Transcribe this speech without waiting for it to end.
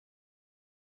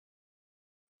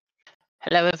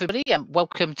Hello, everybody, and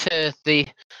welcome to the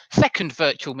second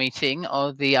virtual meeting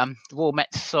of the Royal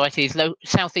Meteorological Society's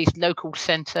Southeast Local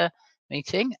Centre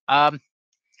meeting.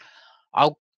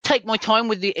 I'll take my time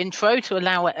with the intro to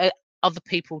allow other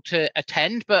people to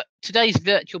attend, but today's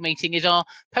virtual meeting is our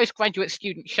postgraduate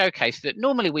student showcase that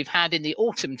normally we've had in the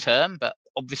autumn term, but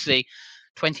obviously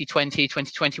 2020,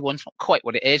 2021 is not quite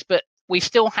what it is, but we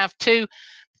still have two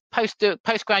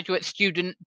postgraduate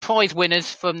student prize winners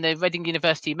from the Reading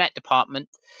University Met department,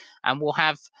 and we'll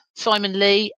have Simon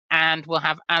Lee and we'll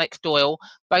have Alex Doyle,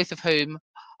 both of whom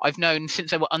I've known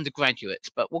since they were undergraduates,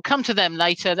 but we'll come to them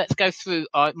later. Let's go through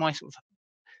my sort of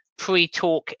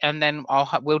pre-talk, and then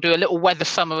we'll do a little weather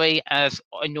summary as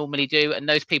I normally do, and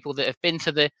those people that have been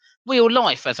to the real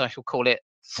life, as I shall call it,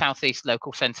 Southeast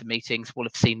Local Centre meetings will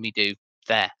have seen me do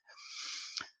there.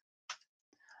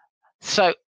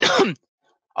 So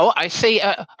oh, I see.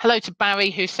 Hello to Barry,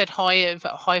 who said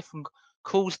hi from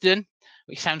Coulsdon,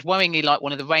 which sounds worryingly like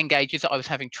one of the rain gauges that I was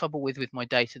having trouble with my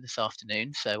data this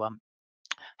afternoon. So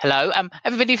hello.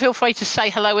 Everybody feel free to say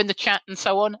hello in the chat and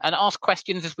so on, and ask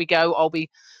questions as we go. I'll be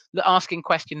asking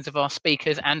questions of our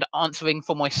speakers and answering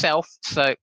for myself.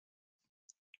 So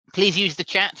please use the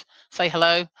chat, say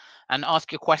hello, and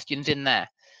ask your questions in there.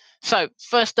 So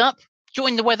first up,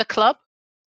 join the Weather Club.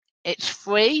 It's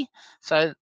free.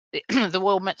 So the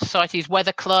Royal Met Society's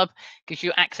Weather Club gives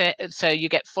you access, so you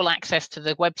get full access to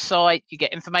the website, you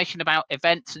get information about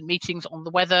events and meetings on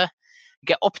the weather, you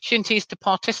get opportunities to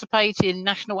participate in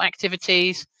national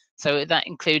activities, so that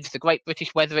includes the Great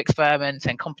British Weather Experiments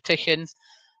and competitions,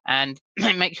 and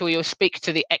make sure you speak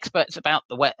to the experts about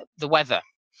the weather.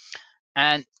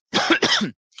 And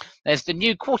there's the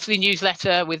new quarterly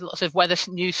newsletter with lots of weather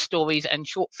news stories and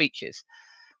short features.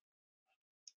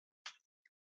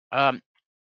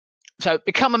 So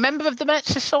become a member of the Met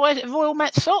Society, Royal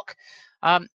Met Soc.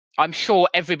 I'm sure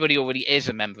everybody already is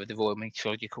a member of the Royal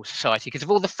Meteorological Society because of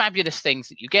all the fabulous things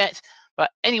that you get. But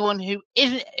anyone who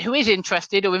is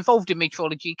interested or involved in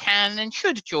meteorology can and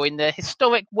should join the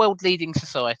historic world-leading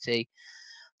society.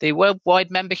 The worldwide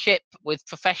membership with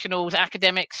professionals,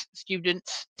 academics,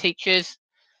 students, teachers,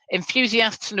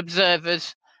 enthusiasts and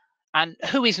observers. And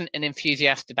who isn't an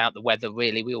enthusiast about the weather,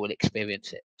 really? We all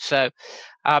experience it. So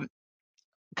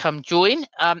come join.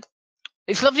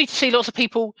 It's lovely to see lots of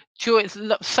people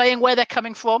saying where they're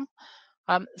coming from.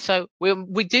 So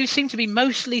we do seem to be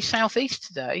mostly southeast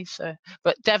today. So,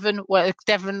 but Devon,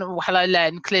 hello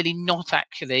Len, clearly not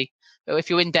actually. If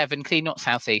you're in Devon, clearly not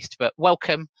southeast. But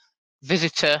welcome,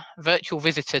 virtual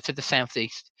visitor to the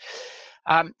southeast.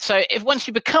 So if once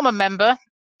you become a member,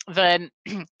 then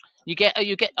you get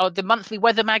the monthly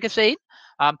weather magazine.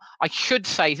 I should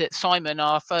say that Simon,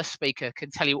 our first speaker, can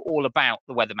tell you all about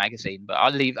the weather magazine, but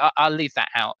I'll leave that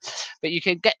out. But you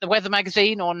can get the weather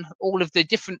magazine on all of the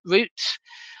different routes,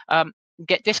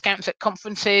 get discounts at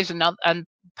conferences and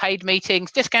paid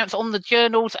meetings, discounts on the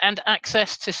journals, and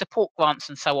access to support grants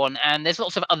and so on. And there's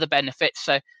lots of other benefits.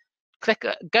 So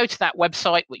go to that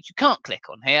website, which you can't click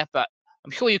on here, but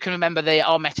I'm sure you can remember the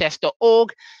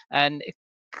RMetS.org, and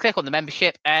click on the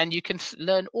membership, and you can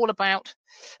learn all about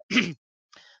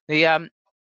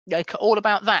all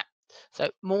about that. So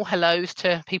more hellos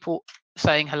to people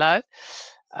saying hello.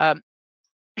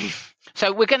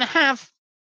 So we're going to have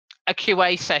a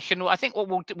QA session. I think what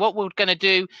we're going to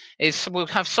do is we'll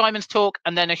have Simon's talk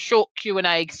and then a short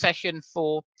Q&A session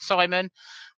for Simon.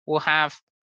 We'll have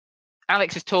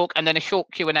Alex's talk and then a short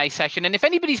Q&A session. And if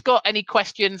anybody's got any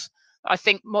questions, I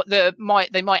think they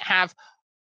might have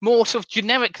more sort of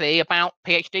generically about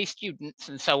PhD students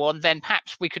and so on, then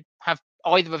perhaps we could have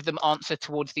either of them answer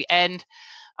towards the end.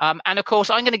 And of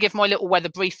course, I'm going to give my little weather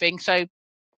briefing. So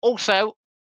also,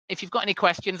 if you've got any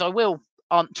questions, I will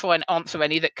try and answer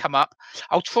any that come up.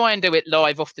 I'll try and do it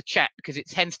live off the chat because it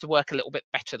tends to work a little bit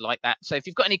better like that. So if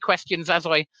you've got any questions as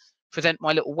I present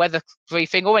my little weather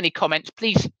briefing or any comments,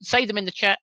 please say them in the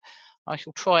chat. I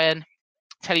shall try and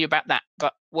tell you about that.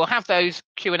 But we'll have those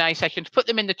Q&A sessions, put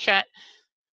them in the chat,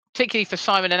 particularly for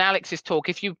Simon and Alex's talk.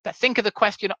 If you think of the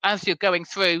question as you're going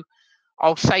through,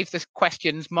 I'll save the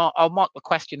questions. I'll mark the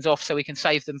questions off so we can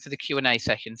save them for the Q&A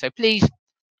session. So please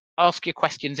ask your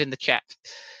questions in the chat.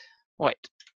 Right.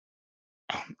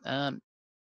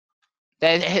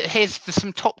 Here's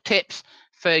some top tips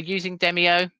for using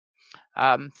Demio.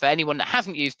 For anyone that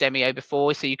hasn't used Demio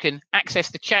before, so you can access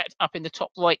the chat up in the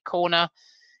top right corner.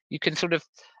 You can sort of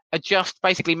adjust,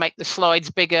 basically make the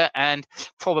slides bigger, and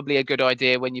probably a good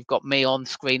idea when you've got me on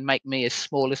screen, make me as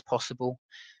small as possible.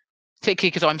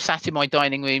 Particularly because I'm sat in my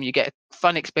dining room, you get a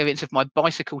fun experience of my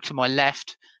bicycle to my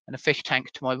left and a fish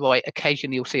tank to my right.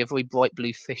 Occasionally you'll see a very bright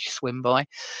blue fish swim by.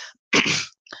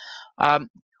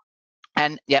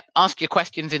 And yeah, ask your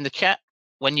questions in the chat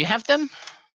when you have them.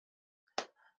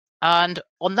 And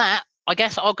on that, I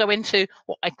guess I'll go into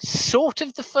what I sort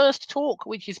of the first talk,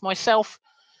 which is myself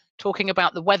talking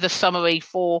about the weather summary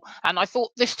for, and I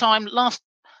thought this time last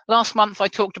month I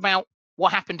talked about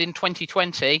what happened in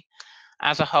 2020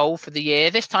 as a whole for the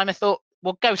year. This time I thought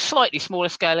we'll go slightly smaller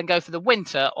scale and go for the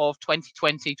winter of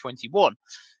 2020-21.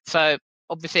 So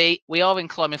obviously we are in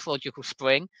climatological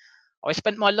spring. I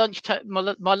spent my lunch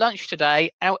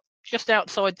today out just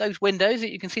outside those windows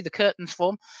that you can see the curtains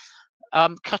from,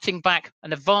 cutting back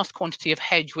a vast quantity of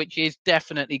hedge, which is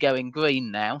definitely going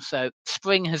green now. So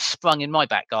spring has sprung in my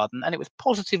back garden, and it was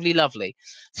positively lovely.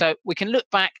 So we can look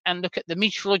back and look at the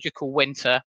meteorological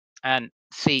winter and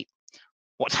see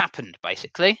what's happened,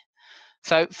 basically.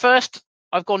 So first,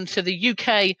 I've gone to the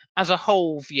UK as a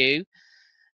whole view,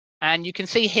 and you can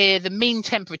see here the mean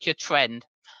temperature trend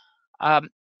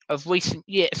of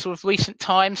recent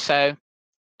times. So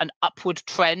an upward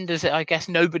trend, as I guess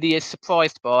nobody is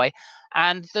surprised by.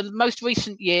 And the most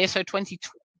recent year, so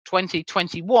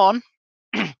 2021,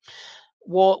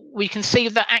 well, we can see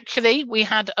that actually we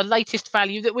had a latest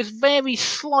value that was very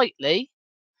slightly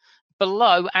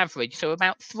below average, so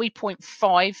about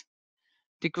 3.5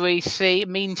 degrees C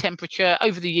mean temperature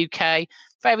over the UK,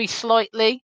 very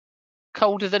slightly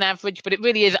colder than average, but it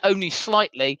really is only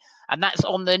slightly, and that's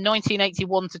on the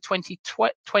 1981 to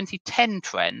 2010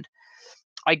 trend.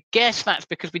 I guess that's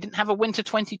because we didn't have a winter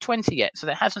 2020 yet, so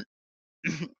that hasn't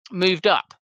moved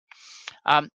up.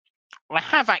 I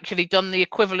have actually done the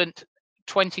equivalent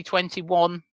 2020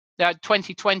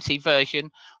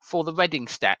 version for the Reading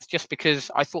stats, just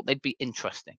because I thought they'd be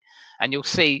interesting. And you'll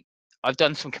see I've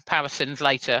done some comparisons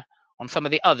later on some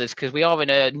of the others, because we are in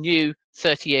a new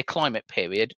 30-year climate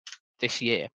period this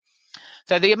year.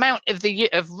 So the amount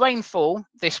of rainfall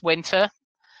this winter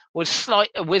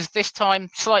was this time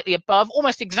slightly above,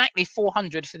 almost exactly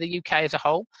 400 for the UK as a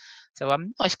whole. So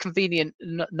nice convenient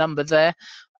number there.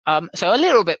 So a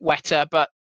little bit wetter, but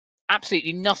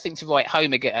absolutely nothing to write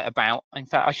home about. In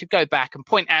fact, I should go back and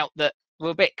point out that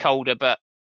we're a bit colder, but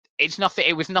it's nothing.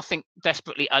 It was nothing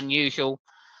desperately unusual.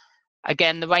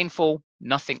 Again, the rainfall,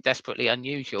 nothing desperately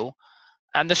unusual,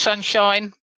 and the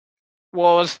sunshine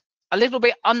was a little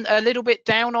bit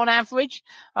down on average.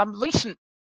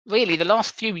 Really, the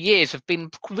last few years have been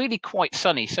really quite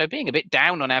sunny, so being a bit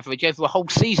down on average over a whole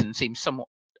season seems somewhat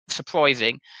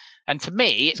surprising. And to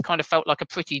me, it's kind of felt like a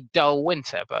pretty dull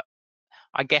winter. But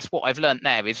I guess what I've learned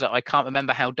there is that I can't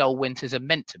remember how dull winters are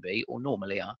meant to be or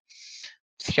normally are.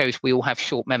 It shows we all have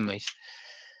short memories.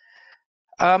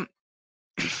 Then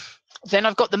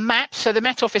I've got the maps. So the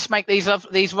Met Office make these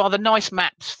rather nice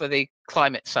maps for the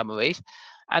climate summaries.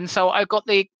 And so I've got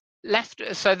the left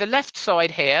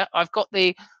side here, I've got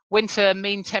the winter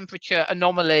mean temperature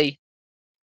anomaly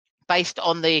based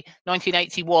on the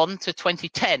 1981 to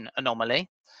 2010 anomaly.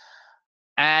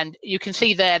 And you can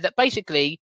see there that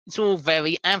basically it's all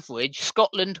very average.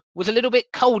 Scotland was a little bit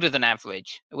colder than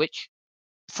average, which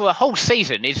for a whole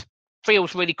season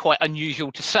feels really quite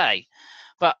unusual to say.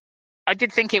 But I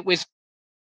did think it was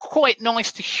quite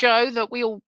nice to show that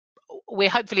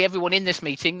hopefully everyone in this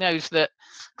meeting knows that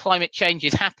climate change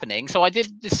is happening. So I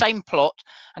did the same plot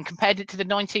and compared it to the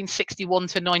 1961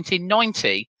 to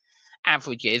 1990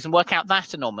 averages and work out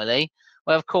that anomaly,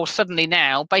 where of course suddenly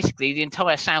now basically the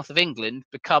entire south of England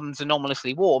becomes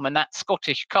anomalously warm, and that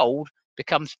Scottish cold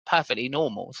becomes perfectly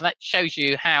normal. So that shows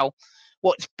you how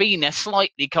what's been a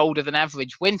slightly colder than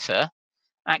average winter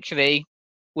actually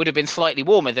would have been slightly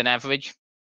warmer than average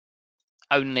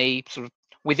only sort of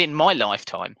within my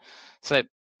lifetime. So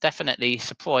definitely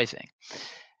surprising.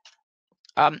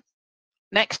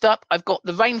 Next up, I've got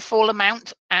the rainfall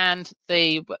amount and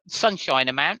the sunshine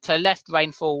amount. So left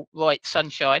rainfall, right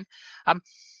sunshine.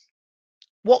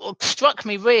 What struck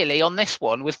me really on this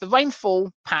one was the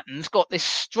rainfall patterns got this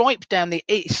stripe down the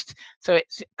east. So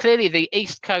it's clearly the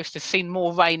east coast has seen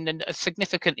more rain and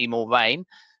significantly more rain.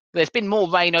 There's been more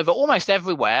rain over almost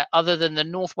everywhere other than the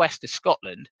northwest of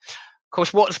Scotland. Of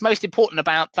course, what's most important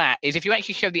about that is if you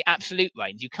actually show the absolute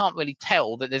rains, you can't really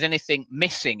tell that there's anything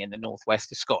missing in the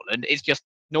northwest of Scotland. It's just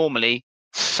normally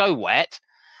so wet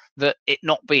that it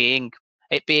being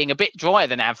a bit drier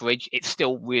than average, it's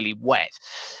still really wet.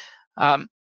 And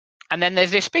then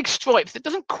there's this big stripe that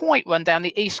doesn't quite run down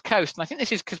the east coast. And I think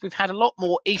this is because we've had a lot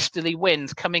more easterly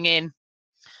winds coming in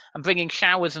and bringing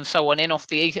showers and so on in off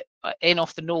the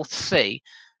North Sea.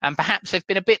 And perhaps they've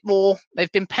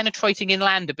been penetrating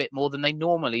inland a bit more than they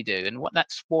normally do. And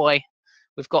that's why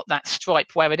we've got that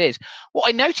stripe where it is. What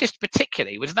I noticed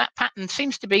particularly was that pattern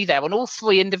seems to be there on all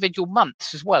three individual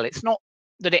months as well. It's not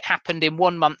that it happened in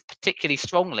one month particularly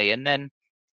strongly and then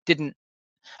didn't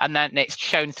and then it's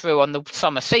shown through on the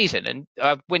summer season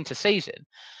and winter season.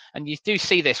 And you do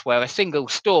see this where a single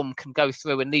storm can go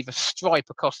through and leave a stripe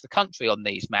across the country on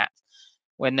these maps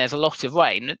when there's a lot of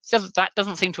rain. That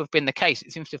doesn't seem to have been the case.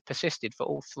 It seems to have persisted for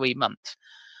all 3 months.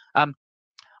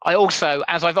 I also,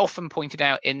 as I've often pointed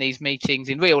out in these meetings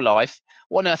in real life,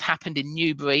 what on earth happened in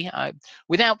Newbury?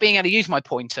 Without being able to use my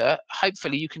pointer,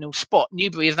 hopefully you can all spot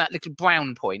Newbury is that little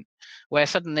brown point where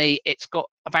suddenly it's got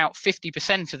about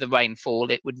 50% of the rainfall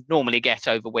it would normally get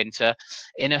over winter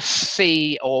in a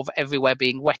sea of everywhere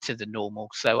being wetter than normal.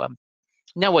 So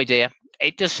no idea.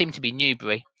 It does seem to be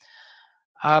Newbury.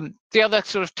 The other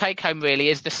sort of take home really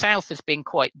is the south has been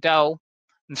quite dull.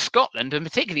 And Scotland, and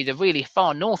particularly the really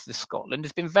far north of Scotland,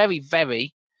 has been very,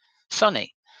 very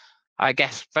sunny. I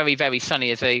guess very, very sunny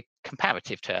is a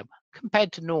comparative term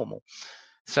compared to normal.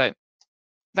 So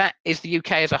that is the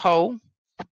UK as a whole.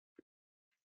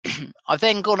 I've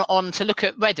then gone on to look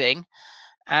at Reading,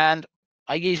 and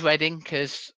I use Reading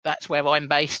because that's where I'm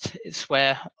based. It's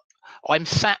where I'm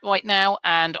sat right now,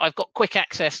 and I've got quick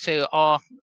access to our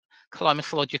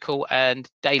climatological and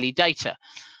daily data.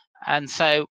 And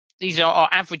so these are our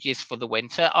averages for the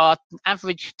winter. Our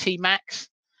average Tmax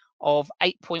of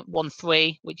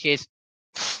 8.13, which is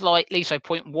slightly, so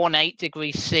 0.18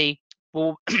 degrees C,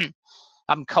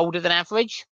 colder than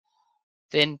average.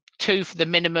 Then 2 for the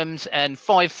minimums and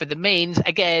 5 for the means.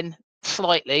 Again,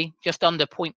 slightly, just under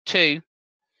 0.2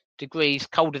 degrees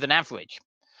colder than average.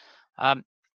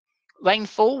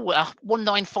 Rainfall,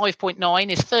 195.9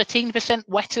 is 13%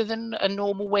 wetter than a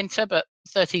normal winter, but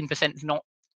 13% is not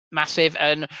massive,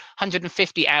 and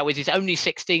 150 hours is only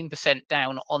 16%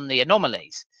 down on the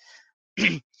anomalies.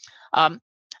 And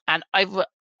I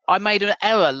made an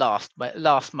error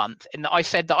last month in that I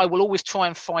said that I will always try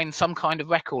and find some kind of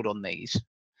record on these,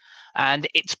 and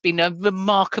it's been a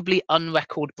remarkably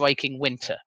unrecord-breaking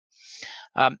winter.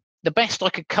 The best I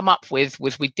could come up with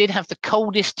was we did have the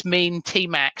coldest mean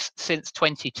Tmax since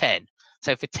 2010,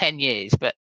 so for 10 years,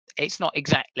 but it's not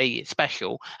exactly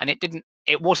special, and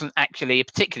it wasn't actually a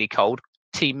particularly cold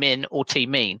T-min or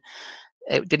T-mean.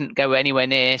 It didn't go anywhere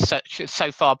near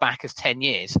so far back as 10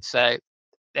 years, so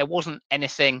there wasn't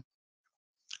anything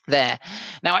there.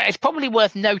 Now, it's probably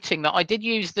worth noting that I did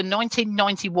use the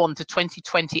 1991 to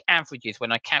 2020 averages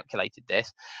when I calculated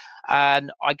this,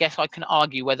 and I guess I can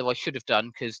argue whether I should have done,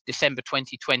 because December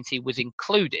 2020 was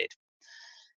included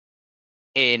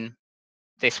in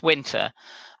this winter.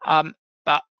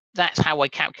 But that's how I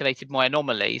calculated my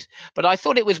anomalies. But I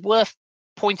thought it was worth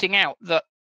pointing out that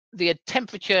the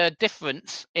temperature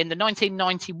difference in the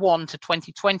 1991 to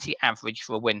 2020 average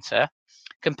for a winter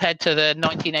compared to the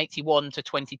 1981 to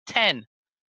 2010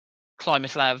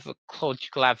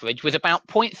 climatological average was about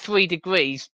 0.3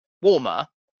 degrees warmer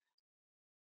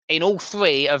in all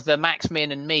 3 of the max,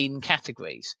 min and mean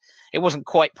categories. It wasn't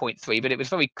quite 0.3, but it was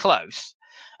very close.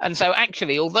 And so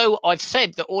actually, although I've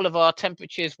said that all of our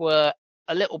temperatures were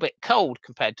a little bit cold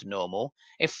compared to normal,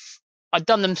 if I'd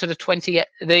done them to the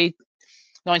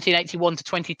 1981 to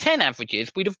 2010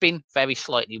 averages, we'd have been very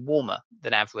slightly warmer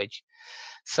than average.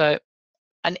 So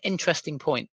an interesting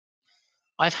point.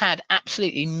 I've had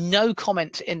absolutely no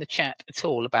comments in the chat at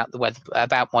all about the weather,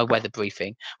 about my weather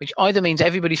briefing, which either means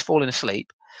everybody's fallen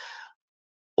asleep,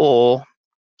 or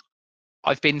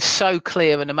I've been so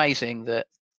clear and amazing that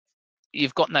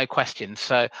you've got no questions.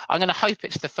 So I'm going to hope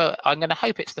it's the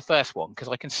first one, because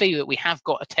I can see that we have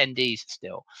got attendees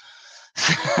still.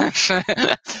 So,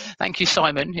 thank you,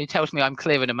 Simon, who tells me I'm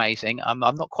clear and amazing. I'm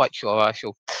not quite sure I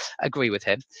shall agree with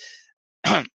him.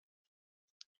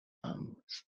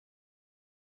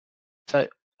 So,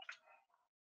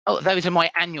 those are my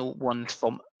annual ones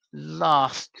from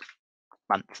last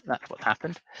month. That's what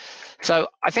happened. So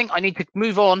I think I need to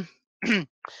move on.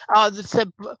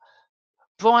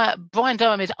 Brian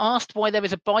Durham is asked why there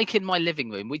is a bike in my living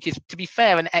room, which is, to be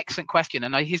fair, an excellent question,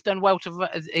 and he's done well.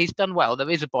 He's done well. There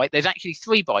is a bike. There's actually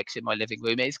 3 bikes in my living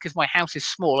room. It's because my house is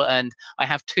small and I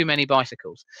have too many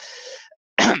bicycles.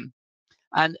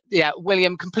 And yeah,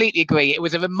 William, completely agree. It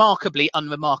was a remarkably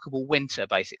unremarkable winter.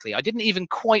 Basically, I didn't even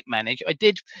quite manage. I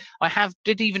did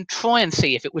even try and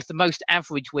see if it was the most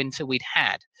average winter we'd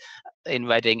had in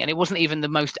Reading, and it wasn't even the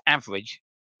most average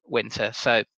winter.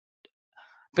 So,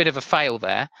 bit of a fail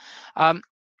there. And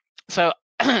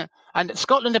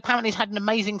Scotland apparently has had an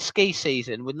amazing ski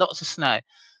season with lots of snow.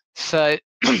 So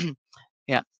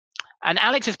yeah. And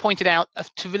Alex has pointed out,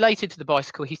 related to the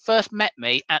bicycle, he first met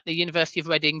me at the University of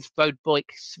Reading's road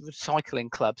bike cycling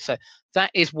club. So that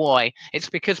is why. It's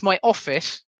because my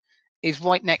office is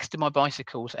right next to my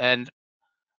bicycles, and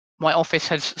my office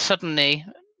has suddenly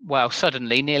well,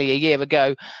 suddenly, nearly a year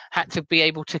ago, had to be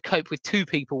able to cope with 2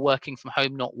 people working from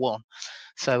home, not 1.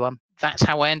 So that's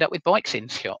how I end up with bikes in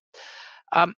shot.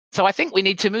 So I think we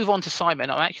need to move on to Simon.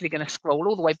 I'm actually going to scroll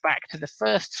all the way back to the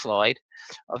first slide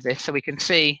of this so we can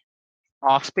see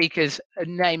our speaker's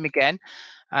name again.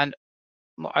 And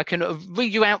I can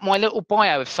read you out my little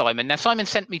bio of Simon. Now, Simon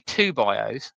sent me 2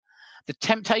 bios. The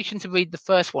temptation to read the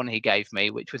first one he gave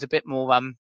me, which was a bit more,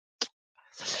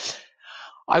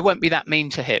 I won't be that mean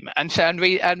to him, and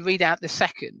read out the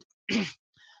second.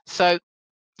 So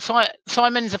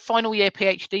Simon's a final year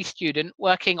PhD student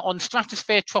working on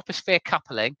stratosphere troposphere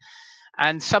coupling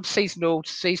and seasonal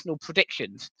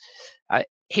predictions.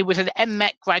 He was an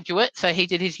RMetS graduate, so he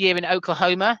did his year in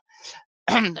Oklahoma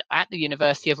at the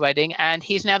University of Reading, and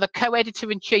he's now the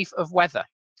co-editor-in-chief of Weather.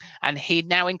 And he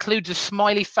now includes a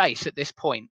smiley face at this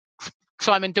point.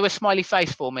 Simon, do a smiley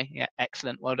face for me. Yeah,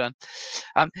 excellent. Well done.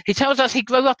 He tells us he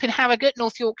grew up in Harrogate,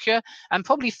 North Yorkshire, and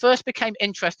probably first became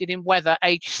interested in weather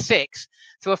age 6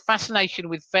 through a fascination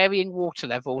with varying water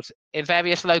levels in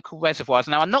various local reservoirs.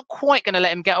 Now, I'm not quite going to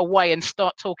let him get away and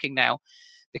start talking now,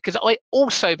 because I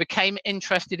also became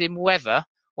interested in weather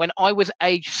when I was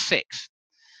age 6.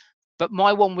 But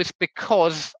my one was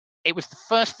because it was the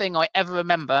first thing I ever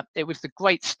remember. It was the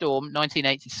Great Storm,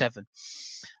 1987.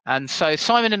 And so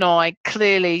Simon and I,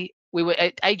 clearly, we were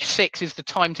at age 6 is the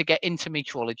time to get into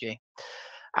meteorology.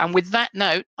 And with that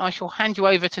note, I shall hand you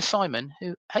over to Simon,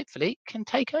 who hopefully can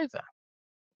take over.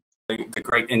 The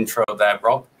great intro there,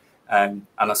 Rob. And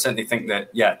I certainly think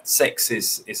that, yeah, 6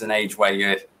 is an age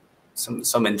where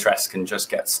some interest can just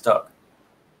get stuck.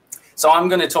 So I'm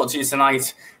going to talk to you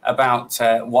tonight about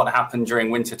what happened during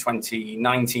winter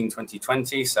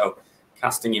 2019-2020. So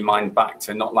casting your mind back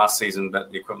to not last season,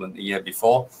 but the equivalent the year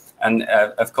before. And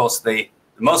of course, the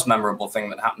most memorable thing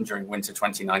that happened during winter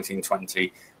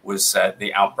 2019-20 was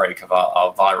the outbreak of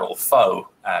our viral foe.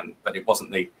 But it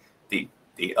wasn't the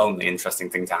only interesting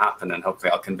thing to happen, and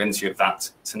hopefully I'll convince you of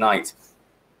that tonight.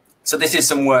 So this is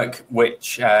some work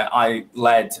which I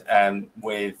led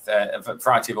with a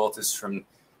variety of authors from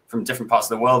different parts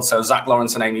of the world. So Zach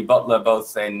Lawrence and Amy Butler,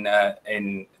 both in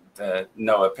the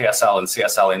NOAA PSL and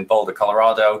CSL in Boulder,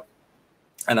 Colorado,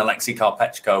 and Alexei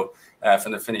Karpechko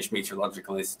from the Finnish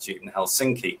Meteorological Institute in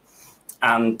Helsinki.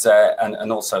 And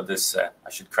also this, I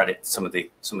should credit some of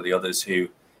the others who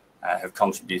have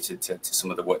contributed to some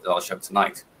of the work that I'll show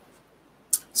tonight.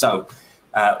 So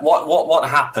what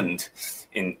happened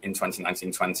in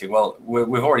 2019-20? Well,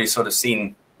 we've already sort of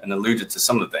seen and alluded to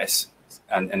some of this,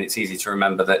 and it's easy to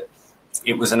remember that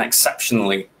it was an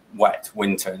exceptionally wet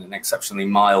winter and an exceptionally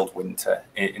mild winter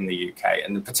in the UK,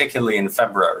 and particularly in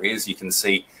February, as you can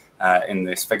see in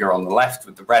this figure on the left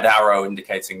with the red arrow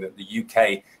indicating that the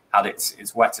UK had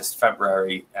its wettest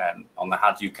February on the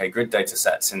HAD UK grid data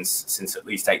set since at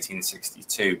least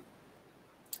 1862,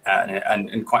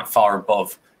 and quite far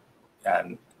above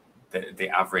the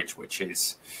average, which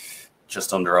is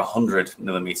just under 100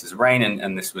 millimeters of rain,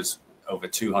 and this was over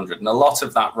 200. And a lot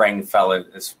of that rain fell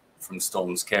from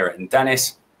storms Kira and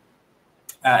Dennis.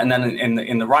 And then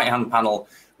in the right-hand panel,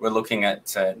 we're looking at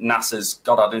NASA's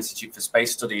Goddard Institute for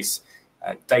Space Studies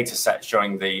data set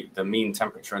showing the mean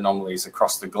temperature anomalies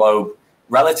across the globe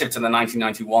relative to the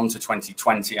 1991 to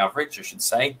 2020 average, I should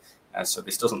say. So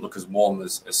this doesn't look as warm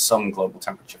as some global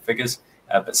temperature figures,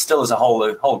 but still as a whole,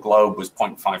 the whole globe was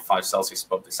 0.55 Celsius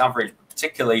above this average.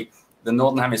 Particularly, the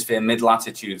Northern Hemisphere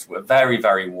mid-latitudes were very,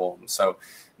 very warm. So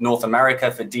North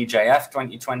America for DJF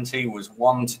 2020 was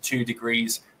 1 to 2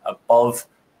 degrees above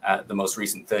the most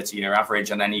recent 30-year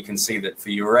average. And then you can see that for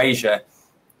Eurasia,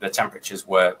 the temperatures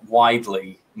were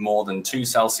widely more than 2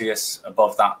 Celsius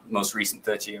above that most recent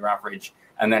 30-year average.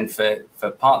 And then for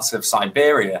parts of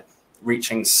Siberia,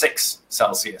 reaching 6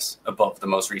 Celsius above the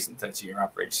most recent 30-year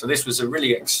average. So this was a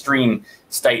really extreme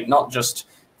state, not just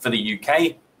for the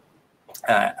UK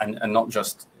and not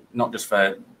just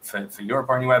for Europe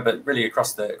or anywhere, but really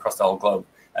across the whole globe,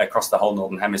 across the whole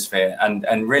Northern Hemisphere.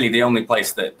 And really the only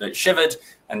place that shivered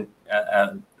and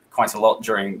quite a lot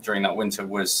during that winter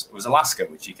was Alaska,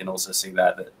 which you can also see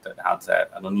there that had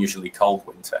an unusually cold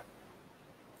winter.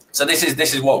 So this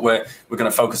is what we're going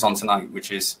to focus on tonight,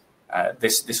 which is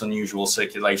this unusual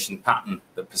circulation pattern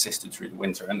that persisted through the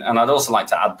winter. And I'd also like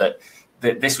to add that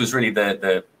this was really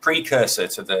the precursor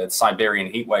to the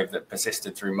Siberian heatwave that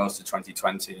persisted through most of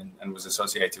 2020 and was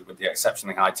associated with the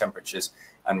exceptionally high temperatures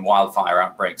and wildfire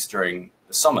outbreaks during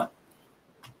the summer.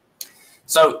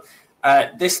 So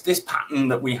this pattern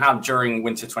that we had during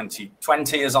winter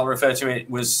 2020, as I'll refer to it,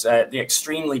 was the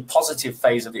extremely positive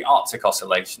phase of the Arctic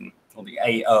Oscillation, or the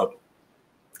AO.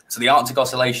 So the Arctic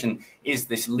Oscillation is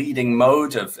this leading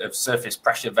mode of surface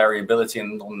pressure variability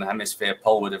in the Northern Hemisphere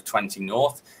poleward of 20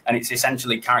 north, and it's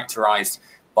essentially characterized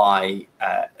by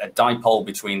a dipole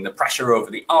between the pressure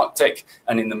over the Arctic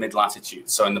and in the mid-latitude.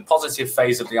 So in the positive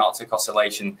phase of the Arctic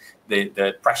Oscillation,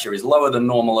 the pressure is lower than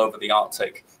normal over the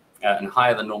Arctic and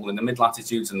higher than normal in the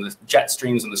mid-latitudes, and the jet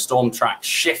streams and the storm track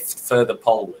shift further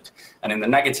poleward. And in the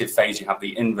negative phase, you have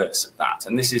the inverse of that.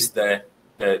 And this is the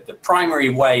primary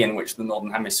way in which the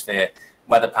Northern Hemisphere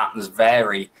weather patterns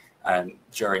vary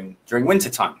during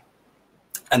wintertime.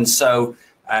 And so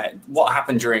what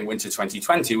happened during winter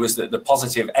 2020 was that the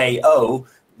positive AO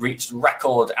reached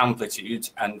record amplitude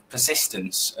and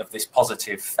persistence of this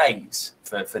positive phase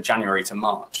for January to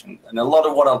March. And a lot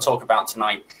of what I'll talk about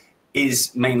tonight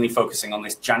is mainly focusing on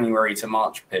this January to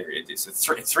March period. It's a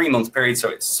three-month period, so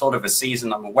it's sort of a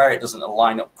season. I'm aware it doesn't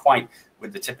line up quite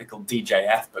with the typical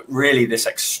DJF, but really this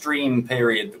extreme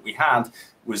period that we had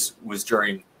was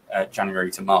during January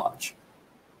to March.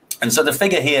 And so the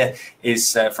figure here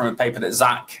is from a paper that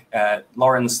Zach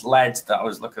Lawrence led, that I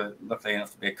was lucky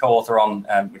enough to be a co-author on,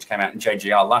 which came out in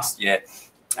JGR last year.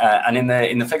 And in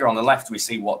the figure on the left, we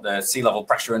see what the sea level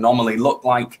pressure anomaly looked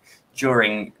like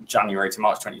during January to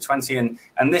March 2020.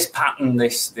 And this pattern,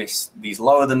 these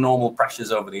lower than normal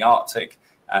pressures over the Arctic,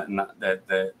 and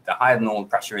the higher than normal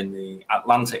pressure in the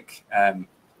Atlantic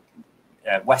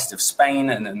west of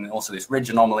Spain, and then also this ridge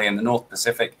anomaly in the North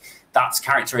Pacific, that's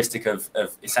characteristic of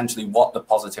essentially what the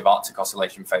positive Arctic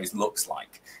Oscillation phase looks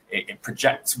like. It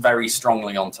projects very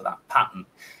strongly onto that pattern.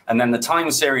 And then the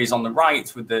time series on the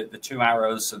right with the two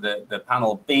arrows, so the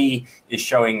panel B is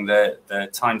showing the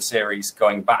time series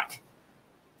going back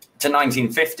to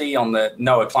 1950 on the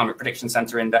NOAA Climate Prediction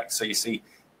Center Index. So you see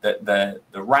that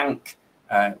the rank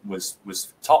was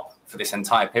top for this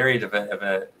entire period of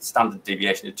a standard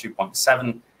deviation of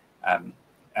 2.7.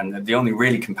 And the only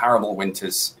really comparable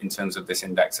winters in terms of this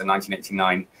index are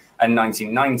 1989 and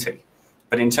 1990.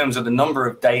 But in terms of the number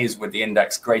of days with the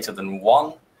index greater than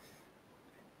 1,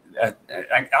 an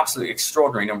absolutely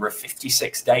extraordinary number of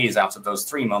 56 days out of those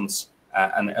 3 months,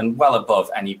 and well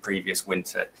above any previous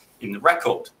winter in the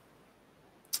record.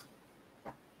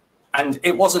 And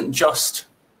it wasn't just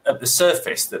at the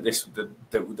surface that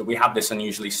we had this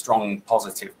unusually strong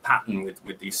positive pattern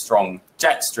with these strong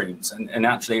jet streams, and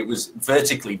actually it was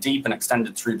vertically deep and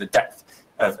extended through the depth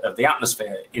of the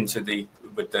atmosphere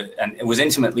and it was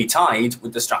intimately tied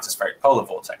with the stratospheric polar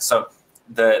vortex. So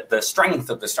the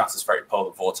strength of the stratospheric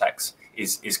polar vortex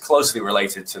is closely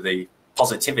related to the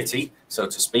positivity, so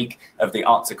to speak, of the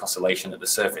Arctic Oscillation at the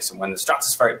surface. And when the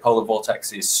stratospheric polar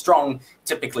vortex is strong,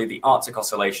 typically the Arctic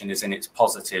Oscillation is in its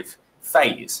positive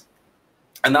phase.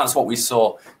 And that's what we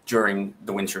saw during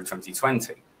the winter of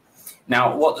 2020.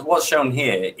 Now, what's shown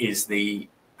here is the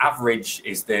average,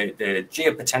 is the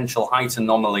geopotential height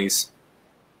anomalies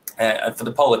for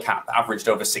the polar cap averaged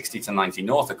over 60 to 90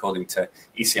 north, according to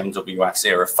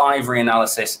ECMWF-05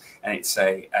 reanalysis. And it's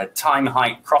a time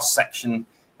height cross section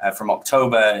from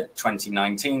October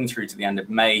 2019 through to the end of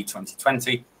May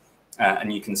 2020.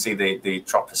 And you can see the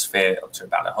troposphere up to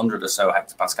about 100 or so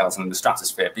hectopascals, and the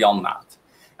stratosphere beyond that.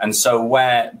 And so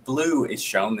where blue is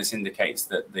shown, this indicates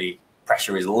that the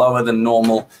pressure is lower than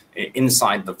normal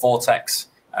inside the vortex,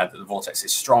 that the vortex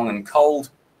is strong and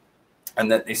cold,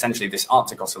 and that essentially this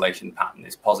Arctic Oscillation pattern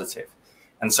is positive.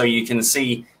 And so you can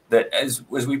see that as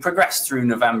we progressed through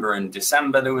November and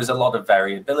December, there was a lot of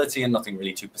variability and nothing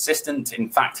really too persistent. In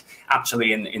fact,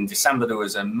 actually in December, there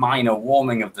was a minor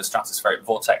warming of the stratospheric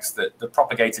vortex that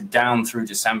propagated down through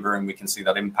December, and we can see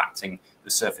that impacting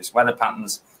the surface weather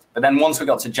patterns. But then once we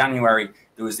got to January,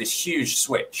 there was this huge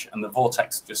switch, and the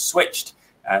vortex just switched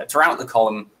throughout the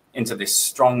column into this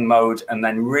strong mode, and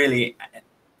then really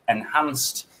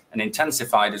enhanced and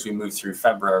intensified as we moved through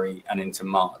February and into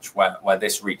March, where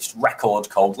this reached record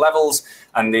cold levels,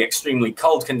 and the extremely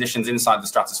cold conditions inside the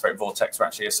stratospheric vortex were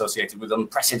actually associated with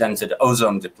unprecedented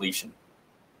ozone depletion,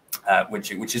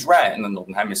 which is rare in the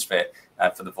Northern Hemisphere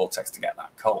for the vortex to get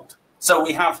that cold. So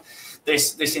we have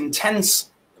this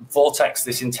intense vortex,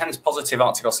 this intense positive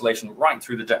Arctic Oscillation right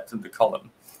through the depth of the column.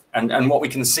 And what we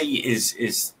can see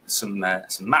is some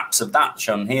maps of that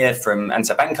shown here from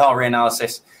NCEP-NCAR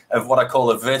reanalysis of what I call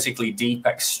a vertically deep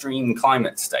extreme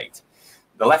climate state.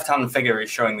 The left-hand figure is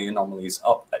showing the anomalies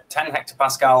up at 10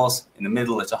 hectopascals, in the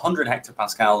middle at 100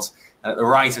 hectopascals, and at the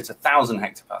right at 1,000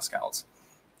 hectopascals.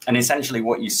 And essentially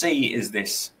what you see is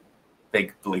this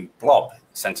big blue blob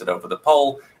centered over the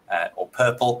pole, or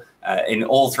purple, in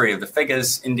all three of the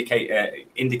figures,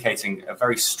 indicating a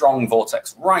very strong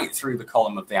vortex right through the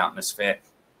column of the atmosphere.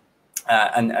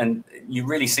 And you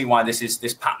really see why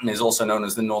this pattern is also known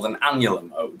as the northern annular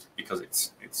mode, because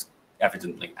it's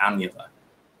evidently annular.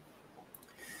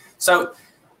 So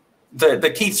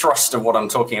the key thrust of what I'm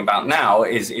talking about now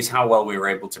is how well we were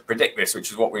able to predict this,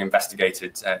 which is what we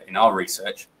investigated in our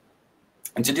research.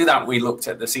 And to do that, we looked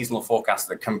at the seasonal forecasts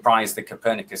that comprise the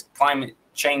Copernicus Climate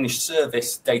Change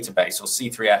Service database, or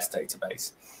C3S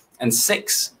database. And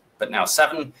 6, but now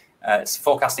 7,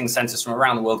 forecasting centers from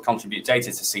around the world contribute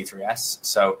data to C3S.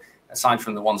 So aside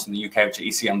from the ones from the UK, which are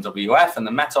ECMWF and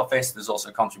the Met Office, there's also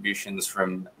contributions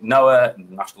from NOAA, and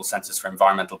the National Centers for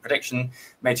Environmental Prediction,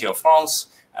 Météo France,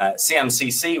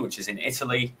 CMCC, which is in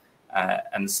Italy,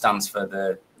 and stands for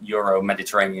the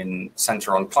Euro-Mediterranean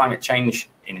Center on Climate Change,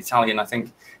 in Italian, I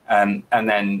think, and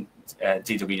then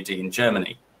DWD in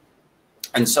Germany.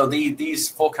 And so these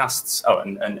forecasts, oh,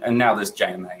 and now there's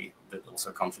JMA that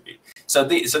also contribute. So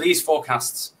these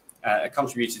forecasts are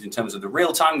contributed in terms of the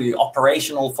real time, the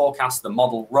operational forecast, the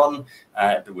model run,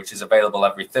 which is available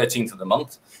every 13th of the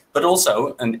month, but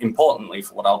also, and importantly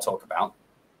for what I'll talk about,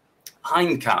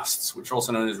 hindcasts, which are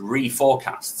also known as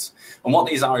reforecasts. And what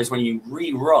these are is when you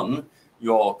rerun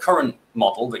your current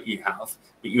model that you have,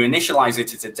 but you initialize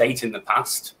it at a date in the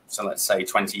past, so let's say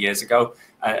 20 years ago,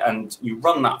 and you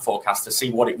run that forecast to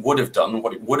see what it would have done,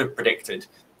 what it would have predicted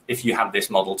if you had this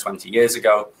model 20 years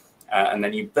ago. And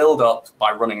then you build up,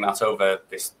 by running that over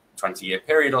this 20-year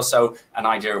period or so, an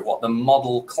idea of what the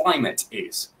model climate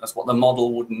is. That's what the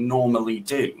model would normally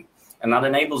do. And that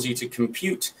enables you to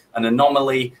compute an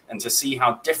anomaly and to see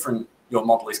how different your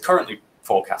model is currently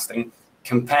forecasting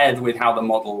compared with how the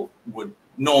model would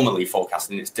normally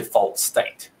forecast in its default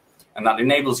state. And that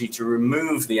enables you to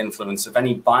remove the influence of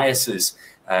any biases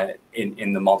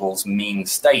in the model's mean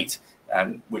state,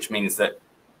 which means that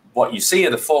what you see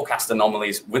are the forecast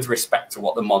anomalies with respect to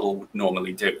what the model would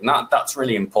normally do. And that's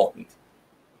really important.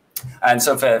 And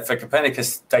so for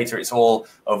Copernicus data, it's all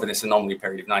over this anomaly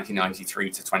period of 1993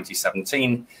 to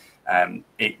 2017.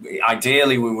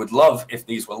 Ideally, we would love if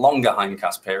these were longer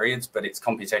hindcast periods, but it's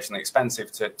computationally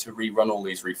expensive to rerun all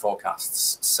these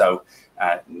reforecasts. So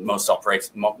most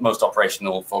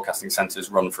operational forecasting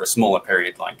centers run for a smaller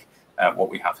period like what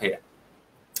we have here.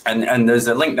 And there's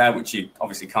a link there, which you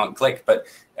obviously can't click, but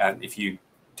if you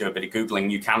do a bit of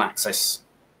Googling, you can access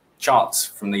charts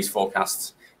from these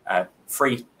forecasts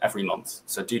free every month.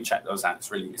 So do check those out.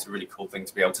 It's a really cool thing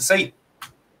to be able to see.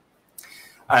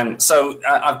 So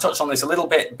I've touched on this a little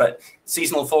bit, but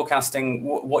seasonal forecasting,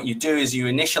 what you do is you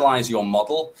initialize your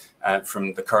model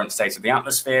from the current state of the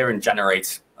atmosphere and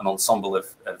generate an ensemble of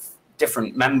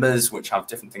different members which have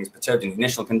different things perturbed in the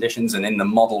initial conditions and in the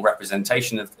model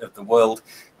representation of the world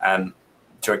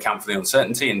to account for the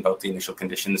uncertainty in both the initial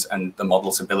conditions and the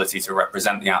model's ability to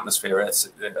represent the atmosphere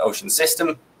as the ocean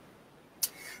system.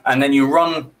 And then you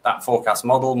run that forecast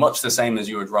model much the same as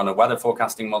you would run a weather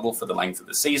forecasting model for the length of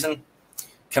the season.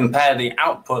 Compare the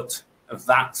output of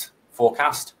that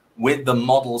forecast with the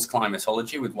model's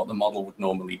climatology, with what the model would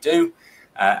normally do.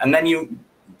 And then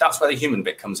that's where the human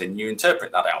bit comes in. You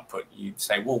interpret that output. You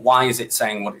say, well, why is it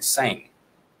saying what it's saying?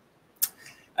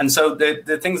 And so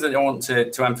the things that I want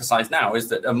to emphasize now is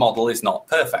that a model is not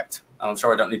perfect. And I'm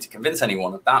sure I don't need to convince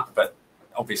anyone of that, but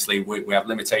obviously we have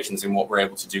limitations in what we're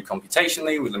able to do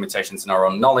computationally, with limitations in our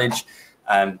own knowledge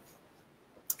and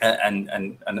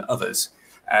others.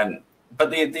 But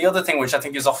the other thing which I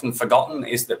think is often forgotten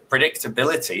is that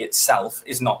predictability itself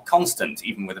is not constant,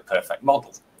 even with a perfect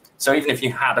model. So even if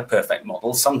you had a perfect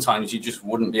model, sometimes you just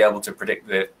wouldn't be able to predict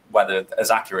the weather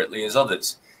as accurately as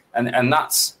others. And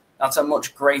that's a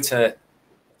much greater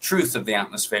truth of the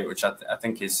atmosphere, which I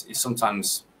think is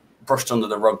sometimes brushed under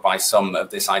the rug by some,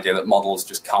 of this idea that models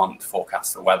just can't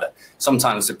forecast the weather.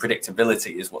 Sometimes the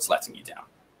predictability is what's letting you down.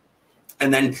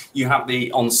 And then you have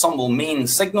the ensemble mean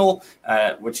signal,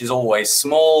 which is always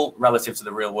small relative to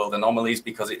the real world anomalies,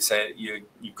 because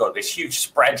you've got this huge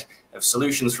spread of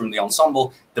solutions from the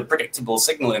ensemble. The predictable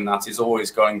signal in that is always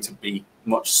going to be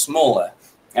much smaller.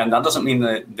 And that doesn't mean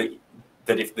that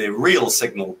if the real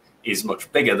signal is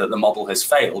much bigger, that the model has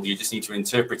failed. You just need to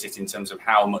interpret it in terms of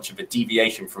how much of a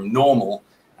deviation from normal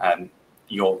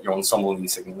your ensemble mean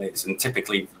signal is. And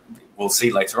typically, we'll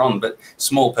see later on, but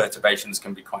small perturbations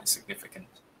can be quite significant.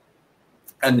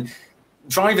 And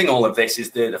driving all of this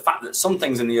is the fact that some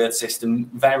things in the Earth system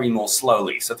vary more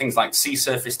slowly. So things like sea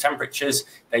surface temperatures,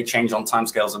 they change on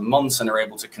timescales of months and are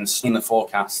able to consume the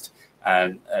forecast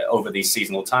over these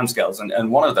seasonal timescales.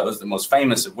 And one of those, the most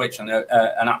famous of which, and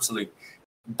an absolute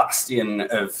bastion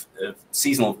of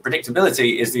seasonal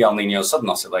predictability, is the El Nino sudden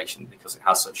oscillation, because it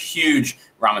has such huge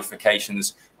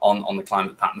ramifications on the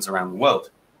climate patterns around the world.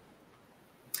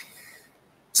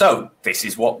 So this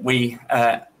is what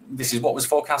was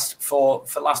forecast for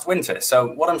last winter.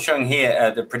 So what I'm showing here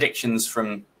are the predictions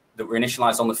from that were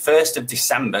initialized on the 1st of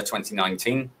December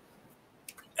 2019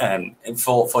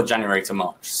 for January to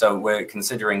March. So we're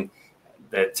considering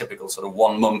the typical sort of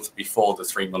 1 month before the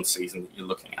 3-month season that you're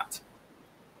looking at.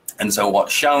 And so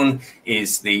what's shown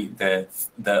is the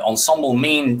ensemble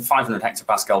mean 500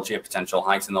 hectopascal geopotential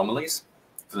height anomalies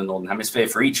for the Northern Hemisphere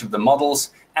for each of the models.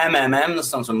 MMM, that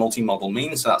stands for multi-model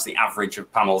mean, so that's the average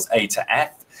of panels A to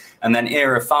F. And then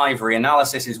era 5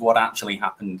 reanalysis is what actually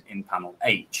happened in panel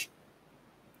H.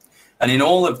 And in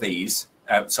all of these,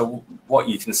 so what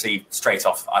you can see straight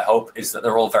off, I hope, is that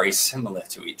they're all very similar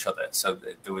to each other. So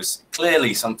there was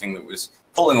clearly something that was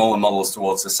pulling all the models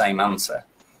towards the same answer.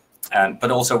 But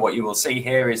also what you will see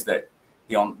here is that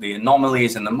the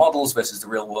anomalies in the models versus the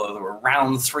real world are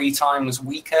around 3 times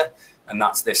weaker. And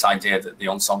that's this idea that the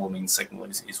ensemble mean signal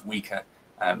is weaker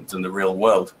than the real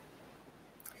world.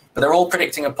 But they're all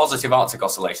predicting a positive Arctic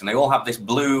oscillation. They all have this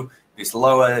blue, this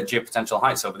lower geopotential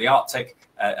heights over the Arctic,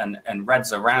 and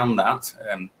reds around that,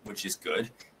 which is good,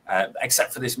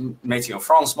 except for this Météo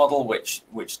France model, which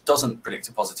doesn't predict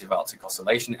a positive Arctic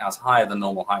oscillation. It has higher than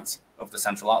normal heights of the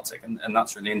central Arctic, and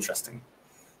that's really interesting.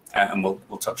 And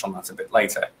we'll touch on that a bit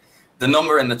later. The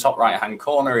number in the top right-hand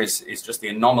corner is just the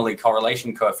anomaly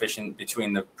correlation coefficient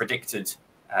between the predicted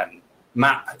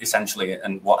map, essentially,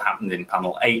 and what happened in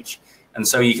panel H. And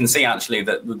so you can see actually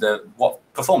that what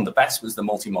performed the best was the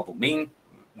multi-model mean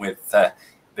with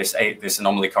this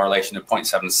anomaly correlation of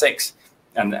 0.76,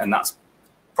 and that's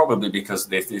probably because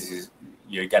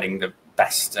you're getting the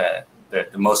best,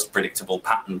 the most predictable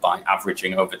pattern by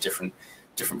averaging over different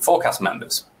forecast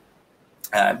members.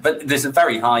 But there's a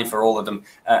very high for all of them,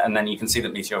 and then you can see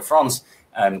that Météo France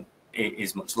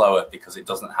is much lower because it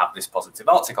doesn't have this positive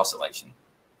Arctic oscillation.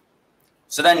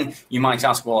 So then you might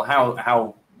ask, well,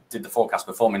 how did the forecast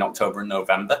perform in October and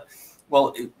November?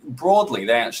 Well, broadly,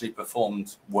 they actually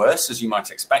performed worse, as you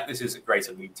might expect. This is a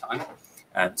greater lead time,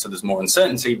 so there's more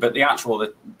uncertainty. But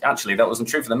actually, that wasn't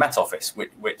true for the Met Office,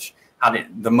 which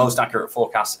had the most accurate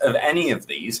forecasts of any of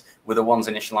these were the ones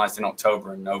initialized in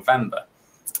October and November.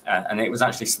 And it was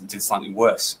actually did slightly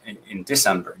worse in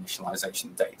December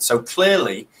initialization date. So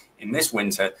clearly, in this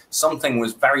winter, something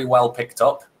was very well picked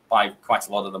up by quite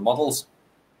a lot of the models.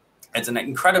 It's an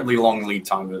incredibly long lead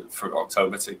time for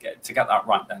October to get that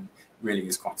right. Then really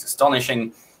is quite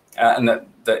astonishing, and that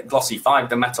the Glossy 5,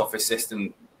 the Met Office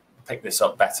system, picked this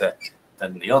up better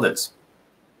than the others.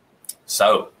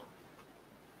 So,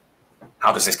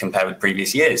 how does this compare with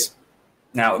previous years?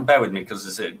 Now, bear with me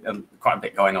because there's quite a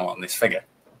bit going on this figure.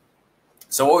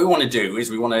 So what we want to do is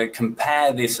we want to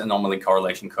compare this anomaly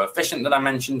correlation coefficient that I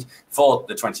mentioned for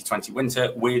the 2020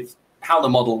 winter with how the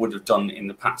model would have done in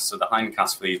the past. So the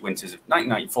hindcast for these winters of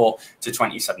 1994 to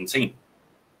 2017.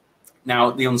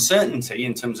 Now, the uncertainty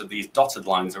in terms of these dotted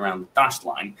lines around the dashed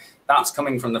line, that's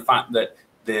coming from the fact that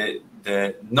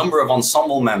the number of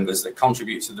ensemble members that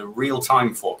contribute to the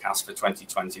real-time forecast for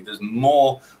 2020, there's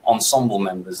more ensemble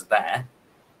members there.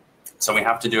 So we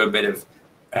have to do a bit of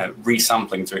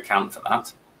resampling to account for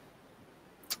that.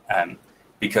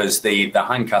 Because the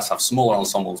hindcasts have smaller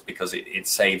ensembles because it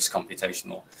saves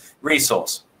computational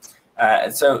resource.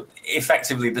 So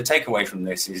effectively, the takeaway from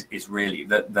this is really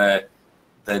that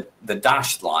the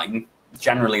dashed line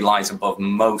generally lies above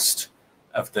most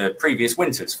of the previous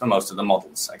winters for most of the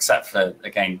models, except for,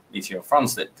 again, Météo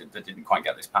France that didn't quite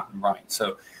get this pattern right.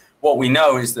 So what we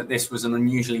know is that this was an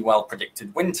unusually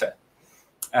well-predicted winter.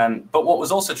 But what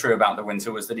was also true about the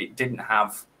winter was that it didn't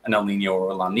have an El Nino or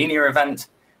a La Nina event,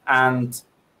 and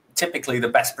typically the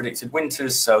best predicted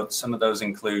winters, so some of those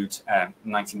include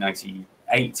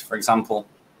 1998, for example,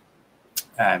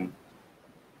 have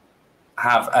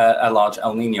a large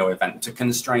El Nino event to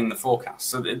constrain the forecast.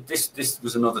 So this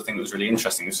was another thing that was really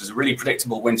interesting. This was a really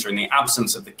predictable winter in the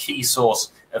absence of the key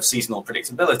source of seasonal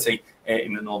predictability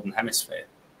in the Northern Hemisphere.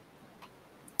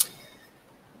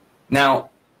 Now,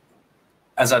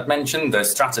 as I've mentioned, the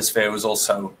stratosphere was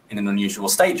also in an unusual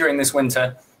state during this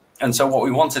winter. And so what we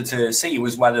wanted to see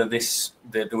was whether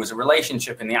there was a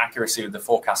relationship in the accuracy of the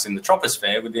forecast in the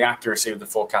troposphere with the accuracy of the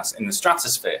forecast in the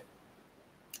stratosphere.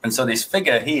 And so this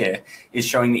figure here is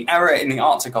showing the error in the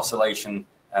Arctic oscillation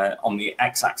on the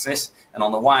x-axis, and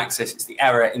on the y-axis it's the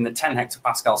error in the 10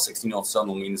 hectopascal 60 north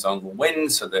zonal mean zonal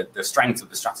wind, so the strength of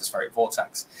the stratospheric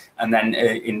vortex, and then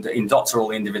in dots are all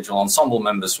the individual ensemble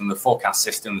members from the forecast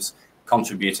systems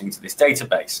contributing to this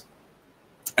database.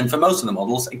 And for most of the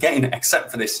models, again, except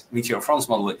for this Météo France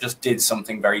model, it just did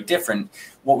something very different.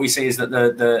 What we see is that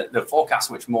the forecasts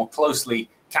which more closely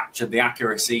captured the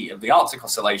accuracy of the Arctic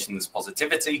oscillations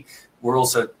positivity were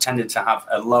also tended to have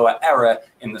a lower error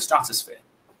in the stratosphere.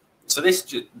 So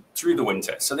this through the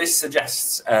winter. So this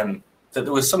suggests that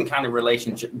there was some kind of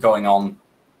relationship going on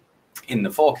in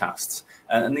the forecasts.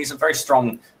 And these are very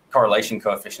strong correlation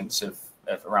coefficients of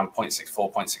around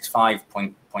 0.64, 0.65,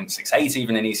 0.68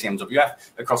 even in ECMWF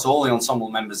across all the ensemble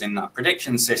members in that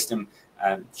prediction system,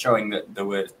 showing that there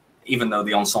were, even though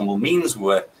the ensemble means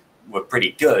were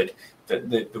pretty good, that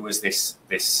there was this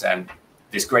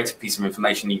greater piece of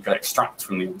information you could extract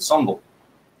from the ensemble.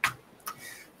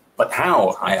 But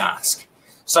how, I ask?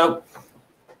 So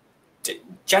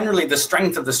generally, the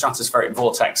strength of the stratospheric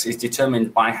vortex is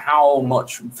determined by how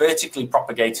much vertically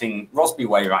propagating Rossby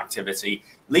wave activity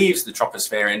leaves the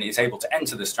troposphere and is able to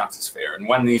enter the stratosphere. And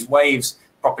when these waves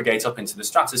propagate up into the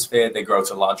stratosphere, they grow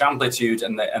to large amplitude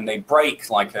and they break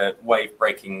like a wave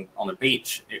breaking on a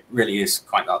beach. It really is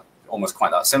almost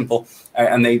quite that simple.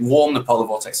 And they warm the polar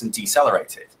vortex and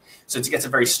decelerate it. So to get a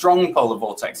very strong polar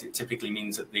vortex, it typically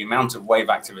means that the amount of wave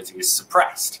activity is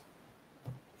suppressed.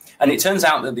 And it turns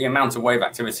out that the amount of wave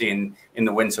activity in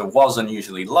the winter was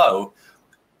unusually low.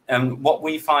 And what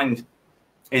we find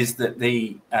is that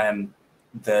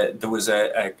there was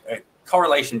a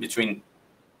correlation between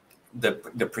the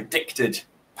predicted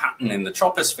pattern in the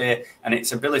troposphere and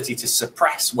its ability to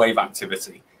suppress wave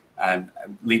activity,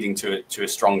 leading to a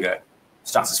stronger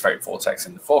stratospheric vortex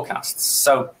in the forecasts.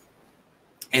 So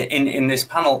in this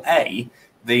panel A,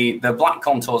 the black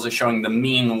contours are showing the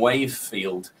mean wave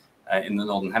field in the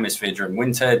Northern Hemisphere during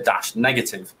winter, dashed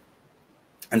negative.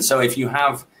 And so if you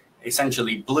have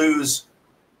essentially blues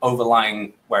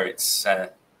overlying where it's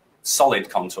solid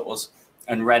contours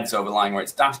and reds overlying where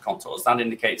it's dashed contours, that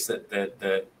indicates that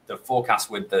the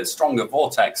forecast with the stronger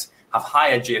vortex have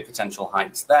higher geopotential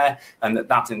heights there, and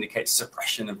that indicates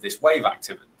suppression of this wave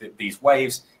activity, these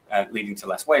waves leading to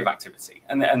less wave activity.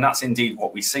 And that's indeed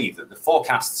what we see, that the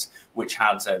forecasts which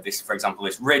had this, for example,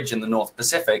 this ridge in the North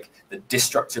Pacific that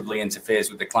destructively interferes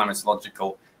with the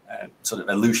climatological sort of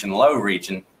Aleutian low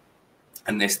region,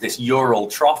 and this Ural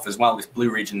trough as well, this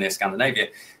blue region near Scandinavia,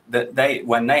 that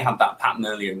when they had that pattern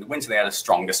earlier in the winter, they had a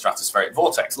stronger stratospheric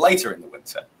vortex later in the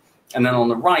winter. And then on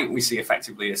the right, we see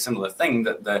effectively a similar thing,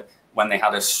 that when they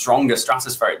had a stronger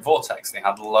stratospheric vortex, they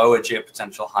had lower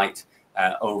geopotential height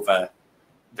over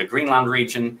the Greenland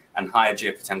region and higher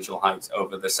geopotential height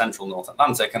over the central North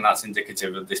Atlantic, and that's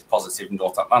indicative of this positive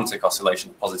North Atlantic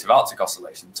oscillation, positive Arctic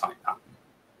oscillation type pattern.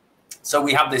 So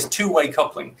we have this two-way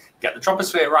coupling. You get the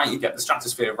troposphere right, you get the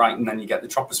stratosphere right, and then you get the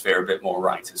troposphere a bit more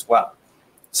right as well.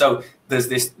 So there's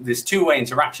this two-way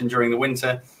interaction during the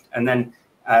winter, and then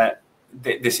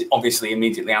this obviously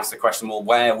immediately asks the question, well,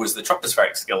 where was the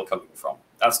tropospheric skill coming from?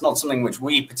 That's not something which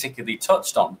we particularly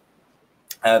touched on.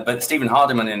 But Stephen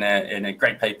Hardiman, in a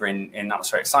great paper in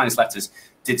Atmospheric Science Letters,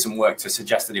 did some work to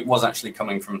suggest that it was actually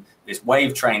coming from this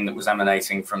wave train that was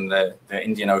emanating from the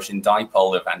Indian Ocean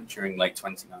dipole event during late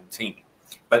 2019.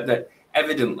 But that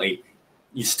evidently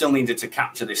you still needed to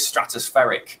capture this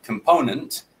stratospheric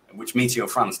component, which Meteo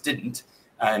France didn't,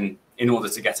 in order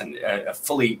to get a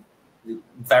fully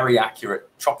very accurate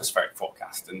tropospheric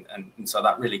forecast. And so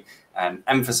that really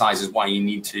emphasizes why you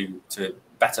need to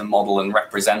better model and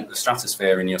represent the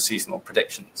stratosphere in your seasonal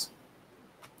predictions.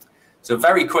 So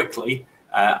very quickly,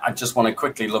 I just want to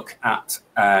quickly look at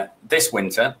this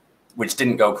winter, which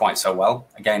didn't go quite so well.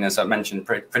 Again, as I mentioned,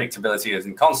 predictability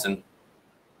isn't constant.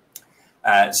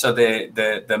 So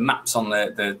the maps on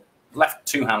the left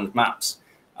two-hand maps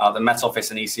are the Met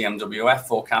Office and ECMWF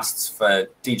forecasts for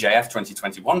DJF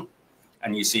 2021.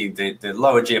 And you see the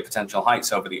lower geopotential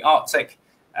heights over the Arctic,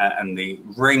 and the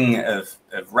ring of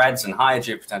reds and higher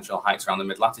geopotential heights around the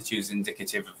mid-latitudes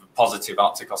indicative of a positive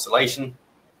Arctic oscillation.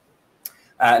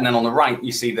 And then on the right,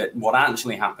 you see that what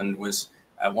actually happened was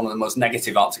one of the most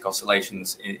negative Arctic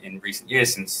oscillations in recent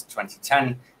years, since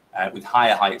 2010, with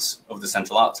higher heights over the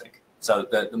central Arctic. So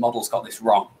the model's got this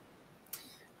wrong,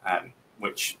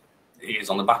 which is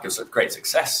on the back of such great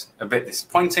success. A bit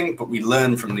disappointing, but we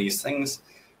learn from these things.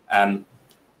 And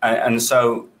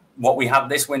so what we had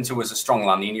this winter was a strong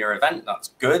La Nina event. That's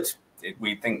good.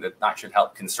 We think that should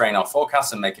help constrain our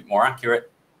forecasts and make it more accurate.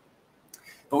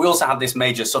 But we also had this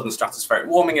major southern stratospheric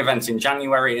warming event in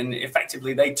January, and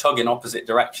effectively they tug in opposite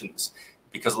directions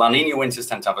because La Nina winters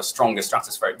tend to have a stronger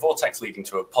stratospheric vortex leading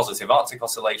to a positive Arctic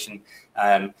oscillation,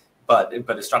 but a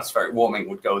stratospheric warming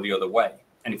would go the other way.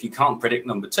 And if you can't predict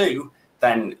number two,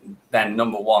 then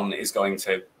number one is going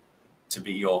to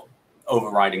be your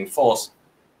overriding force,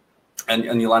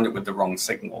 and you'll end up with the wrong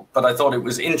signal. But I thought it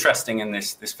was interesting in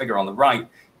this figure on the right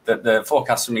that the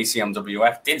forecast from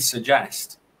ECMWF did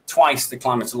suggest twice the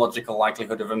climatological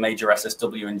likelihood of a major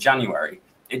SSW in January.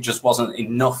 It just wasn't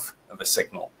enough of a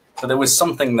signal. So there was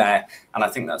something there, and I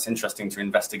think that's interesting to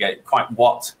investigate quite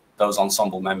what those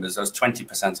ensemble members, those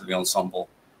 20% of the ensemble,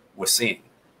 we're seeing.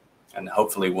 And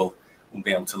hopefully we'll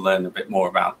be able to learn a bit more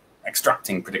about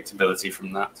extracting predictability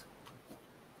from that.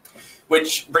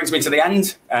 Which brings me to the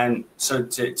end. And so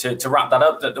to wrap that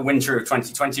up, that the winter of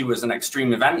 2020 was an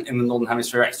extreme event in the Northern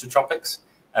Hemisphere extratropics,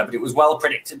 but it was well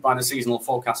predicted by the seasonal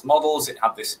forecast models. It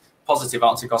had this positive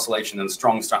Arctic oscillation and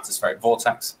strong stratospheric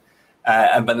vortex.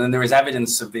 But then there is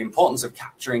evidence of the importance of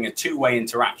capturing a two-way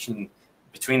interaction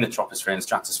between the troposphere and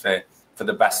stratosphere for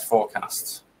the best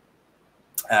forecasts.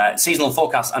 Seasonal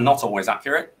forecasts are not always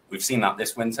accurate. We've seen that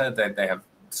this winter. They have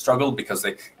struggled because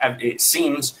it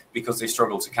seems because they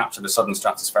struggle to capture the sudden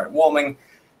stratospheric warming.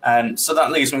 So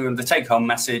that leaves me with the take-home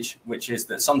message, which is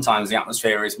that sometimes the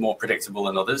atmosphere is more predictable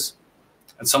than others,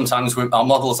 and sometimes our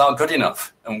models are good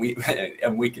enough, and we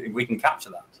can capture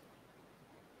that.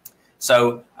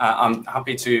 So I'm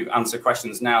happy to answer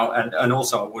questions now, and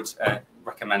also I would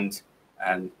recommend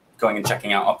going and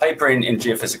checking out our paper in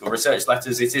Geophysical Research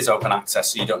Letters. It is open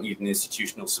access, so you don't need an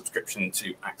institutional subscription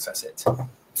to access it.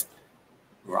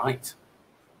 Right.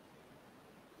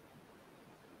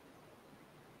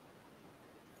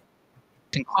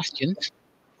 Questions.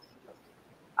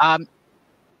 I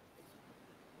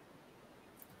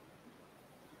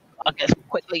guess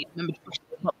quickly, remember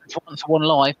to answer one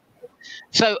live.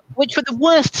 So, which were the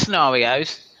worst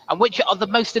scenarios, and which are the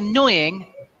most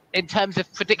annoying in terms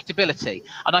of predictability?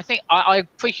 And I think I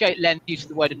appreciate Len's use of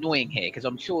the word annoying here, because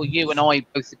I'm sure you and I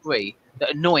both agree that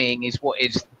annoying is what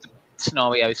is the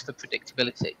scenarios for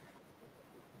predictability.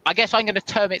 I guess I'm going to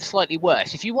term it slightly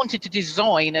worse. If you wanted to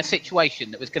design a situation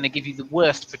that was going to give you the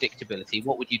worst predictability,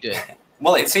 what would you do?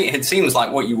 Well, it seems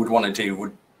like what you would want to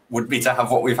do would be to have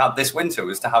what we've had this winter,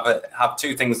 was to have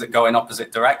two things that go in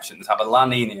opposite directions, have a La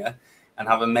Nina and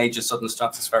have a major sudden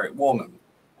stratospheric warming.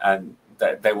 And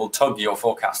they will tug your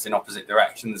forecast in opposite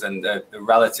directions, and the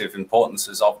relative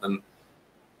importances of them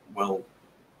will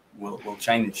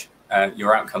change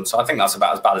your outcome. So I think that's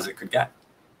about as bad as it could get.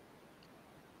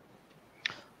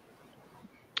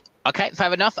 Okay,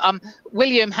 fair enough.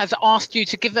 William has asked you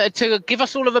to give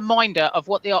us all a reminder of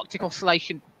what the Arctic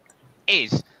oscillation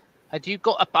is. Had you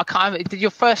got did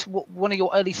your first one of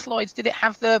your early slides? Did it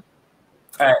have the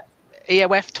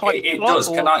EOF type? It does.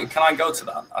 Or? Can I go to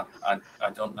that? I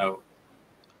don't know.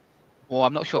 Well,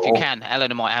 I'm not sure if you can.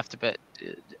 Eleanor might have to, but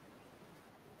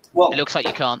well, it looks like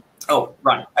you can't. Oh,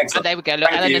 right. Excellent. Oh, there we go.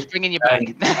 Look, Eleanor's bringing you back.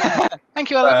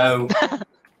 Thank you, Eleanor.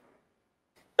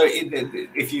 So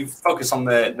if you focus on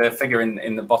the figure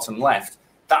in the bottom left,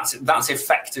 that's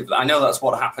effectively, I know that's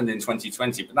what happened in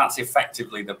 2020, but that's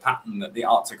effectively the pattern that the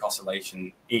Arctic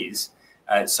oscillation is.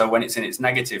 So when it's in its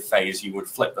negative phase, you would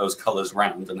flip those colors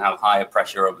round and have higher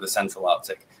pressure over the central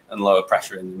Arctic and lower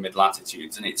pressure in the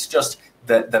mid-latitudes. And it's just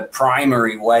the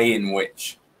primary way in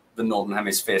which the Northern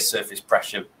Hemisphere surface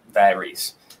pressure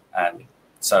varies.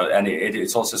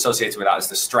 It's also associated with that as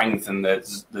the strength and the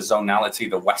zonality,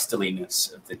 the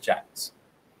westerliness of the jets.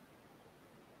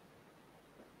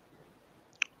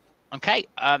 Okay,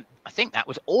 I think that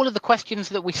was all of the questions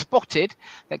that we spotted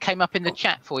that came up in the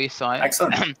chat for you, Simon.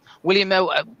 Excellent.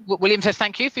 William says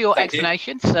thank you for your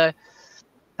explanation. So,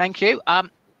 thank you.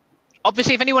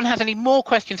 Obviously, if anyone has any more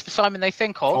questions for Simon they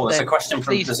think of, there's a question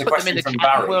from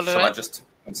Barry. Shall I just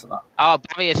answer that? Oh,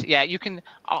 Barry is, yeah, you can.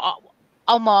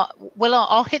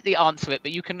 I'll hit the answer it,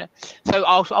 but you can. So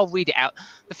I'll read it out.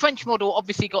 The French model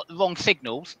obviously got the wrong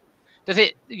signals. Does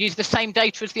it use the same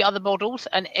data as the other models?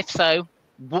 And if so,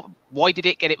 why did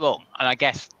it get it wrong? And I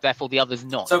guess therefore the others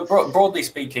not. So broadly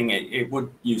speaking, it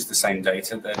would use the same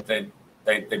data.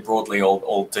 They broadly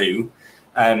all do.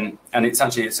 And it's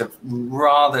a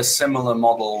rather similar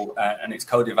model, and it's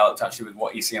co-developed actually with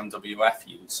what ECMWF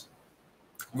use.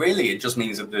 Really, it just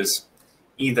means that there's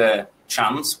either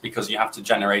chance, because you have to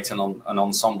generate an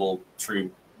ensemble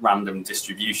through random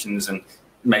distributions, and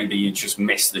maybe you just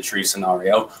miss the true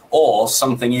scenario, or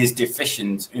something is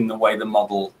deficient in the way the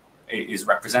model is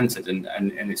represented, and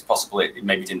it's possible it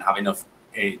maybe didn't have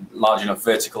large enough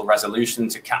vertical resolution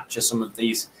to capture some of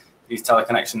these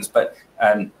teleconnections. But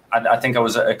I think I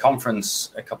was at a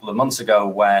conference a couple of months ago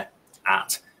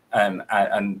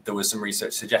and there was some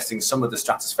research suggesting some of the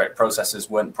stratospheric processes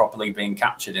weren't properly being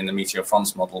captured in the Meteor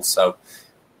France model. So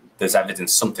there's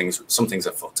evidence something's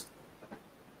afoot.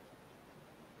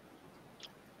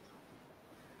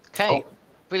 Okay,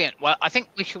 brilliant. Well, I think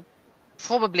we should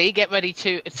probably get ready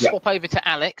to swap over to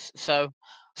Alex. So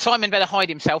Simon better hide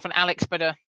himself, and Alex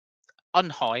better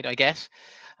unhide, I guess.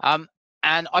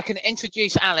 And I can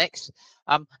introduce Alex.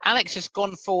 Alex has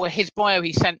gone for his bio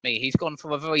he sent me. He's gone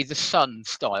for a very The Sun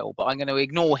style, but I'm going to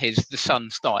ignore the Sun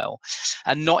style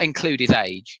and not include his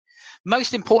age.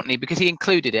 most importantly, because he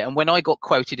included it. And when I got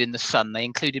quoted in The Sun, they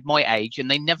included my age, and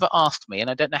they never asked me, and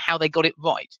I don't know how they got it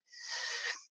right.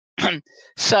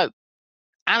 So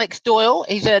Alex Doyle,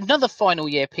 he's another final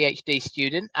year PhD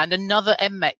student and another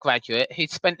RMet graduate who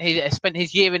spent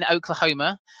his year in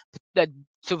Oklahoma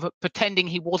sort of pretending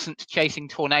he wasn't chasing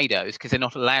tornadoes, because they're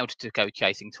not allowed to go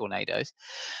chasing tornadoes.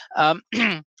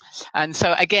 And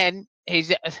so again,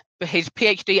 his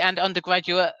PhD and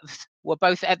undergraduate were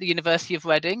both at the University of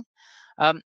Reading.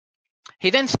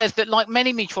 He then says that, like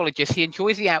many meteorologists, he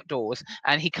enjoys the outdoors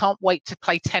and he can't wait to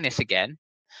play tennis again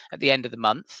at the end of the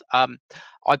month.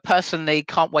 I personally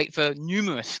can't wait for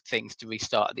numerous things to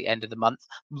restart at the end of the month.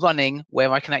 Running,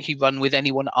 where I can actually run with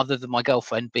anyone other than my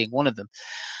girlfriend, being one of them.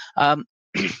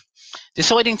 He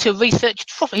decided to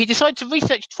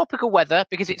research tropical weather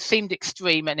because it seemed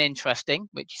extreme and interesting,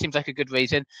 which seems like a good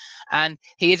reason. And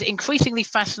he is increasingly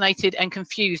fascinated and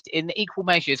confused in equal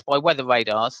measures by weather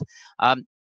radars.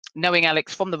 Knowing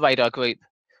Alex from the radar group,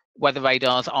 weather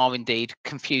radars are indeed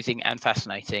confusing and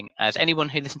fascinating, as anyone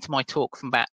who listened to my talk from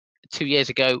about 2 years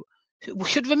ago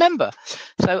should remember.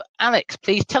 So Alex,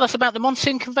 please tell us about the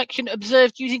monsoon convection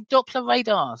observed using Doppler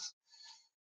radars.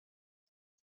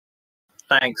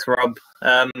 Thanks, Rob.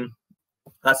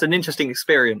 That's an interesting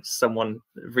experience, someone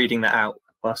reading that out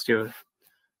whilst you're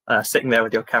sitting there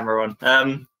with your camera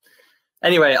on.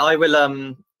 Anyway, I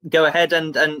will go ahead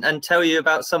and tell you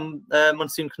about some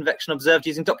monsoon convection observed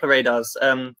using Doppler radars.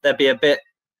 There'll be a bit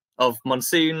of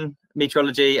monsoon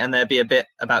meteorology and there'll be a bit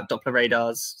about Doppler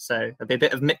radars. So there'll be a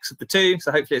bit of mix of the two.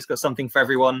 So hopefully it's got something for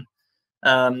everyone.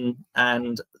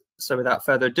 And so without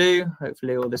further ado,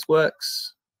 hopefully all this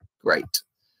works. Great.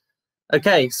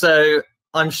 Okay, so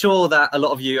I'm sure that a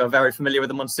lot of you are very familiar with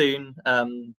the monsoon.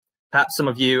 Perhaps some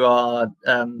of you are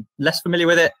less familiar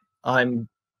with it. I'm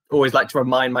always like to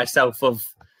remind myself of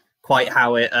quite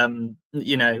how it,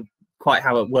 quite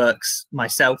how it works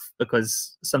myself,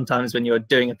 because sometimes when you're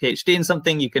doing a PhD in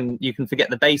something, you can forget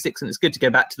the basics, and it's good to go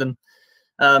back to them.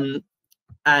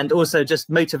 And also just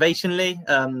motivationally,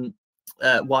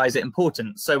 why is it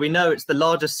important? So we know it's the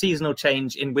largest seasonal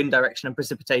change in wind direction and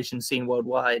precipitation seen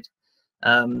worldwide.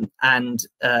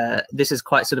 This is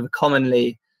quite sort of a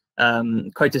commonly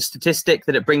quoted statistic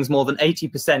that it brings more than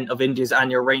 80% of India's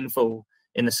annual rainfall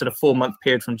in the sort of 4-month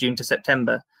period from June to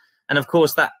September. And of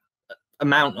course, that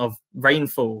amount of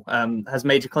rainfall has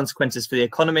major consequences for the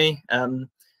economy,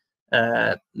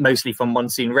 mostly from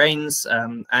monsoon rains.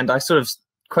 And I sort of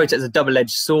quote it as a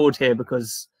double-edged sword here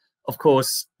because, of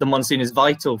course, the monsoon is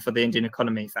vital for the Indian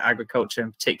economy, for agriculture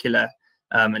in particular,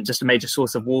 and just a major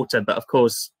source of water. But of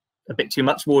course, a bit too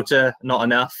much water, not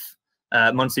enough.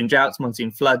 Monsoon droughts,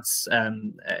 monsoon floods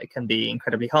can be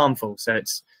incredibly harmful. So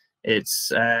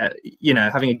it's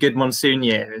having a good monsoon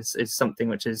year is something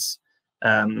which is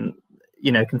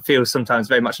can feel sometimes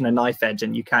very much on a knife edge,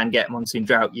 and you can get monsoon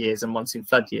drought years and monsoon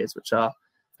flood years which are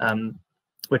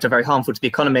very harmful to the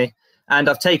economy. And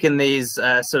I've taken these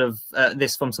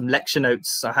this from some lecture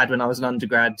notes I had when I was an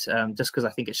undergrad, just because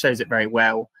I think it shows it very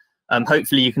well.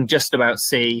 Hopefully you can just about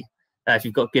see, if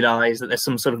you've got good eyes, that there's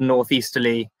some sort of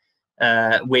northeasterly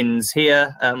winds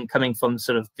here, coming from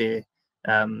sort of the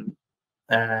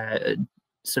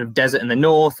sort of desert in the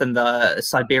north and the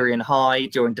Siberian high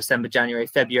during December, January,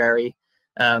 February,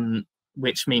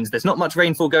 which means there's not much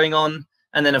rainfall going on.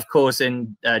 And then, of course,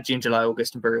 in June, July,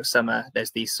 August, and boreal summer,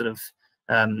 there's these sort of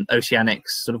oceanic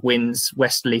sort of winds,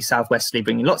 westerly, southwesterly,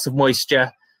 bringing lots of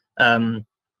moisture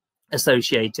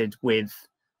associated with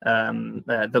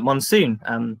the monsoon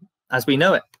as we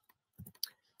know it.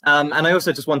 And I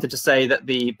also just wanted to say that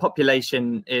the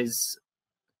population is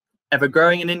ever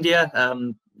growing in India.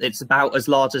 It's about as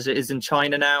large as it is in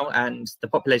China now, and the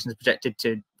population is projected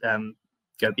to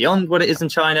go beyond what it is in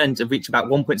China and to reach about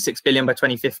 1.6 billion by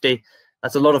 2050.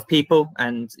 That's a lot of people,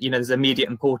 and there's immediate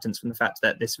importance from the fact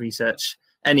that this research,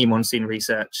 any monsoon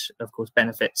research, of course,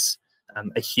 benefits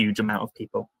a huge amount of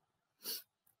people.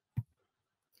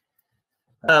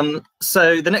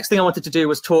 So the next thing I wanted to do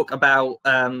was talk about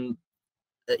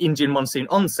Indian monsoon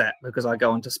onset, because I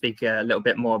go on to speak a little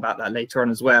bit more about that later on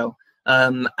as well.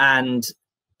 And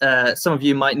some of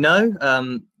you might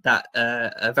know that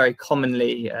a very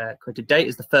commonly quoted date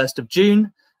is the 1st of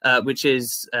June, which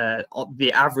is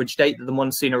the average date that the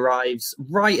monsoon arrives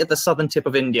right at the southern tip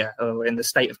of India, or in the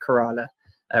state of Kerala,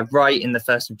 right in the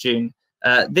 1st of June.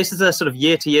 This is a sort of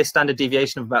year-to-year standard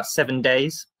deviation of about 7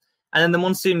 days. And then the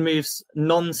monsoon moves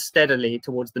non-steadily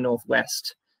towards the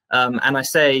northwest. And I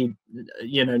say,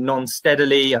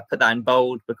 non-steadily, I put that in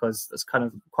bold because that's kind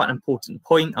of quite an important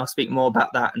point. I'll speak more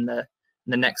about that in the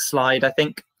next slide, I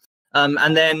think.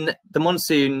 And then the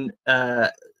monsoon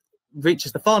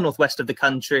reaches the far northwest of the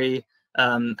country,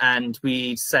 and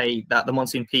we say that the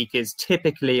monsoon peak is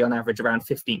typically on average around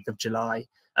 15th of July.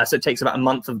 So it takes about a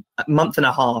month and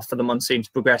a half for the monsoon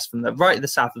to progress from the right of the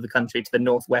south of the country to the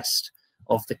northwest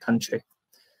of the country.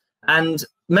 And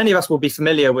many of us will be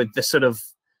familiar with the sort of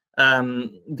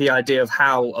the idea of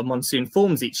how a monsoon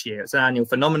forms each year. It's an annual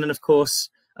phenomenon, of course,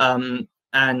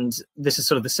 and this is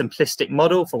sort of the simplistic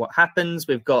model for what happens.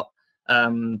 We've got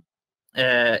in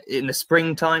the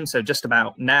springtime, so just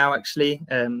about now actually,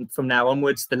 from now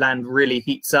onwards, the land really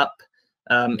heats up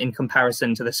in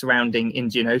comparison to the surrounding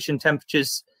Indian Ocean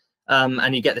temperatures,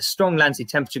 and you get this strong land sea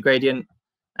temperature gradient.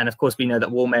 And of course, we know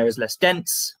that warm air is less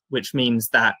dense, which means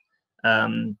that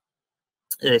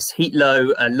this heat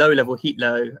low, a low-level heat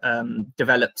low,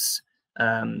 develops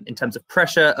in terms of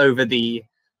pressure over the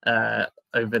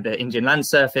Indian land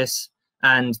surface,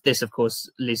 and this, of course,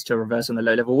 leads to a reverse on the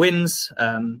low-level winds,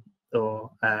 or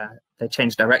they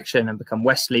change direction and become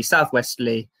westerly,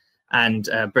 southwesterly, and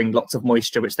bring lots of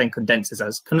moisture, which then condenses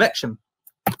as convection.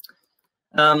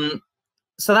 So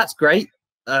that's great.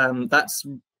 That's,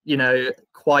 you know,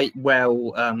 quite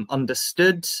well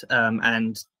understood,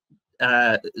 and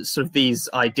sort of these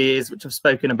ideas which I've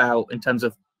spoken about in terms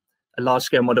of a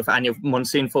large-scale model for annual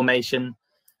monsoon formation,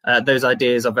 those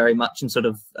ideas are very much in sort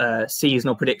of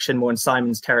seasonal prediction, more in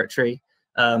Simon's territory.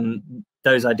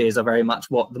 Those ideas are very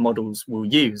much what the models will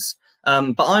use.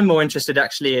 But I'm more interested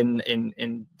actually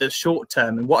in the short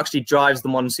term and what actually drives the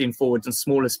monsoon forwards on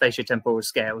smaller spatiotemporal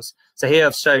scales. So here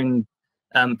I've shown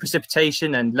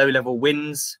precipitation and low-level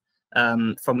winds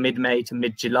from mid-May to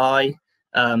mid-July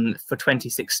for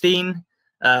 2016.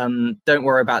 Don't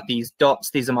worry about these dots.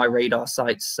 These are my radar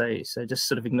sites, so just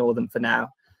sort of ignore them for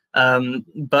now.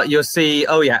 But you'll see,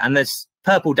 oh yeah, and this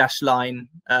purple dashed line,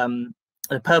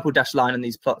 the purple dashed line on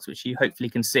these plots, which you hopefully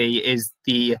can see, is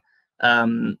the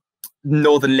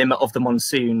northern limit of the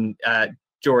monsoon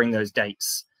during those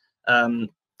dates. And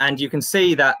you can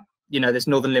see that, you know, this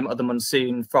northern limit of the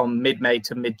monsoon from mid-May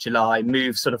to mid-July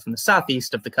moves sort of from the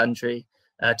southeast of the country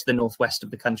to the northwest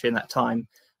of the country in that time.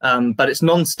 But it's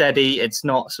non-steady, it's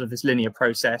not sort of this linear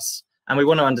process. And we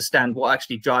want to understand what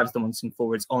actually drives the monsoon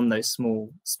forwards on those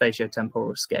small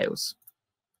spatiotemporal scales.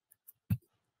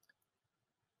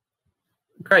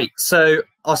 Great, so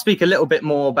I'll speak a little bit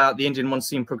more about the Indian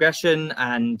monsoon progression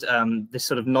and this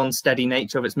sort of non-steady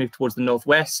nature of its move towards the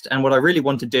northwest. And what I really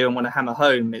want to do and want to hammer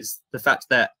home is the fact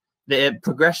that the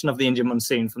progression of the Indian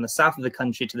monsoon from the south of the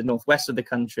country to the northwest of the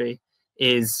country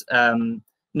is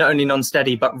not only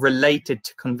non-steady, but related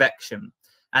to convection.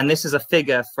 And this is a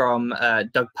figure from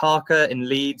Doug Parker in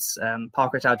Leeds,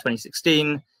 Parker et al.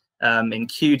 2016, in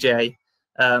QJ,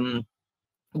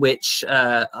 which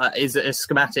is a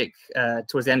schematic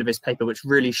towards the end of his paper, which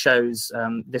really shows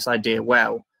this idea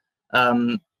well.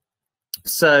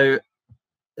 So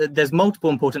there's multiple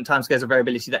important timescales of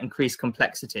variability that increase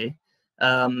complexity.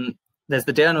 There's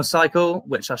the diurnal cycle,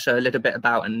 which I'll show a little bit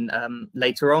about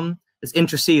later on. There's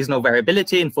intraseasonal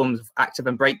variability in forms of active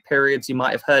and break periods. You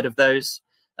might have heard of those,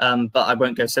 but I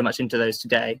won't go so much into those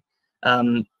today.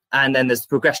 And then there's the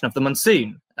progression of the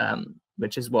monsoon,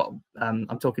 which is what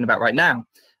I'm talking about right now.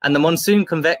 And the monsoon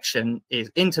convection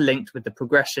is interlinked with the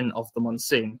progression of the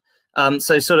monsoon.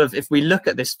 So sort of if we look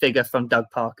at this figure from Doug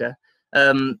Parker,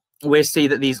 we see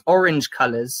that these orange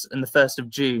colors in the 1st of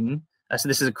June, so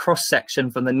this is a cross section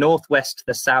from the northwest to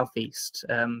the southeast.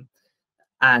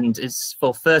 And it's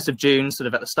for 1st of June, sort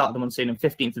of at the start of the monsoon, and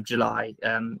 15th of July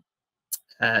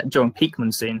during peak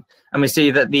monsoon. And we see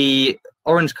that the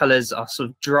orange colors are sort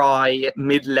of dry,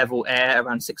 mid-level air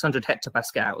around 600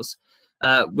 hectopascals,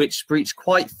 which reach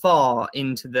quite far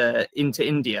into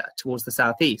India towards the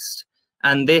southeast.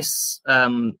 And this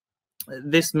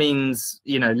this means,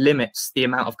 you know, limits the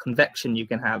amount of convection you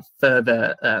can have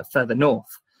further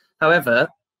north. However,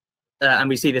 and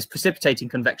we see this precipitating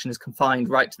convection is confined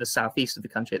right to the southeast of the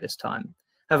country at this time.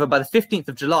 However, by the 15th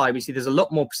of July, we see there's a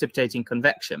lot more precipitating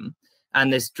convection,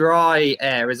 and this dry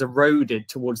air is eroded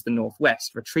towards the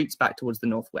northwest, retreats back towards the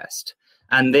northwest.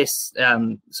 And this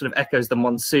sort of echoes the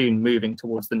monsoon moving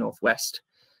towards the northwest.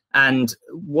 And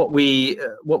what we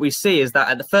see is that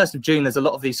at the 1st of June, there's a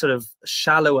lot of these sort of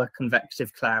shallower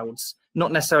convective clouds,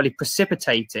 not necessarily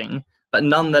precipitating, but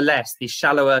nonetheless, these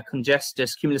shallower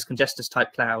cumulus congestus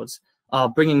type clouds are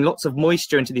bringing lots of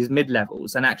moisture into these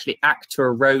mid-levels and actually act to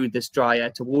erode this dry air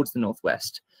towards the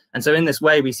northwest. And so in this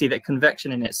way, we see that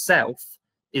convection in itself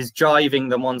is driving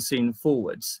the monsoon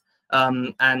forwards.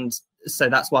 And so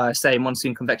that's why I say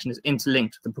monsoon convection is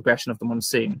interlinked with the progression of the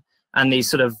monsoon. And these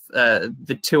sort of,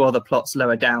 the two other plots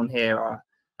lower down here are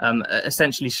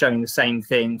essentially showing the same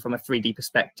thing from a 3D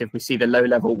perspective. We see the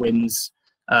low-level winds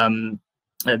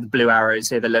the blue arrows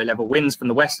here, the low-level winds from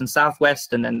the west and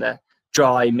southwest, and then the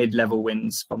dry mid-level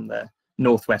winds from the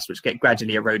northwest, which get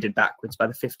gradually eroded backwards by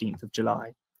the 15th of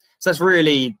July. So that's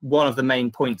really one of the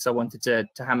main points I wanted to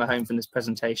hammer home from this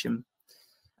presentation.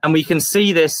 And we can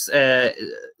see this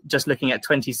just looking at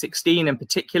 2016 in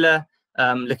particular,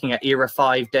 looking at ERA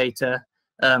 5 data.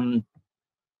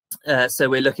 So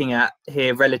we're looking at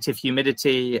here relative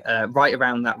humidity right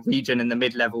around that region in the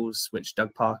mid-levels, which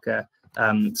Doug Parker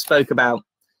spoke about.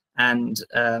 And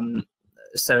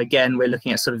so again, we're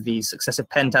looking at sort of the successive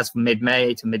pentas from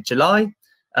mid-May to mid-July.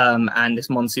 And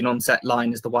this monsoon onset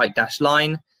line is the white dashed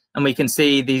line. And we can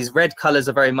see these red colors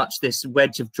are very much this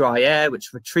wedge of dry air,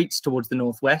 which retreats towards the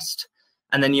northwest.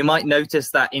 And then you might notice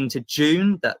that into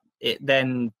June, that it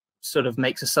then sort of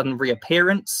makes a sudden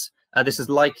reappearance. This is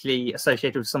likely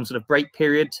associated with some sort of break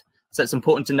period. So it's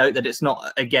important to note that it's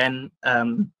not, again, a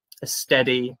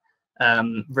steady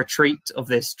retreat of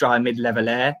this dry mid-level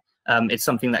air. It's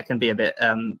something that can be a bit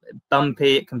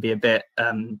bumpy. It can be a bit,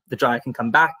 the dry air can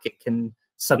come back. It can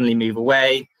suddenly move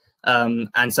away.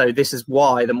 And so this is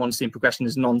why the monsoon progression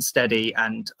is non-steady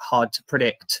and hard to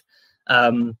predict.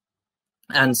 And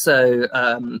so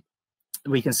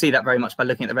we can see that very much by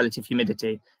looking at the relative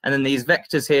humidity. And then these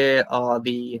vectors here are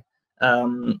the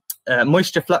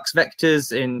moisture flux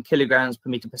vectors in kilograms per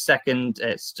meter per second.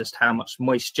 It's just how much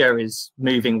moisture is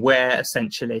moving where,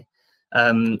 essentially.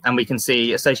 And we can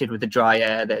see associated with the dry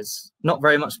air, there's not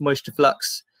very much moisture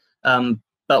flux.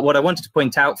 But what I wanted to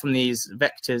point out from these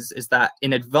vectors is that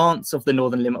in advance of the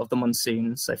northern limit of the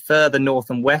monsoon, so further north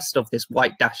and west of this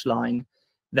white dash line,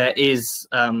 there is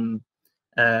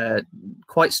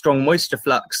quite strong moisture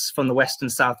flux from the west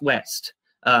and southwest.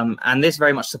 And this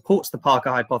very much supports the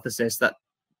Parker hypothesis that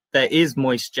there is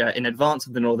moisture in advance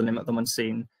of the northern limit of the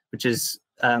monsoon, which is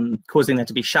causing there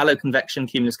to be shallow convection,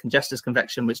 cumulus congestus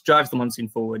convection, which drives the monsoon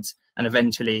forwards and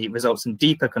eventually results in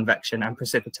deeper convection and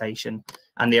precipitation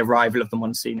and the arrival of the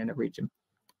monsoon in a region.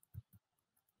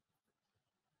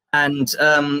 And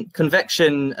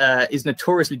convection is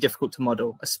notoriously difficult to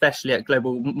model, especially at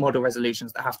global model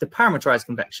resolutions that have to parameterize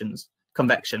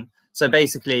convection. So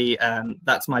basically,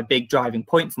 that's my big driving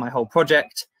point for my whole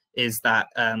project, is that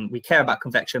we care about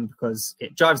convection because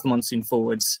it drives the monsoon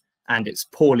forwards and it's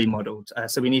poorly modeled.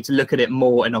 So we need to look at it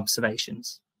more in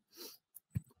observations.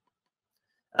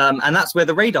 And that's where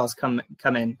the radars come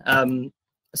in.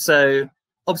 So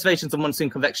observations of monsoon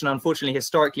convection are unfortunately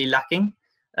historically lacking.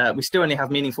 We still only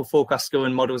have meaningful forecast score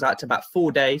and models out to about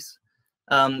 4 days.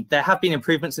 There have been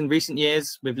improvements in recent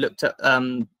years. We've looked at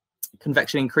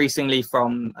convection increasingly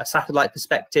from a satellite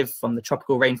perspective, from the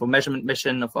Tropical Rainfall Measurement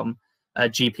Mission, or from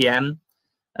GPM,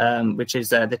 which is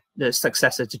the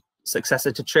successor to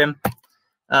TRMM.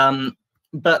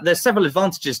 But there's several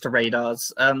advantages to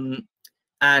radars.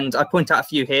 And I point out a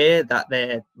few here, that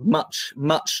they're much,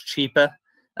 much cheaper.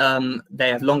 They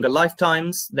have longer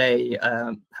lifetimes. They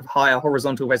have higher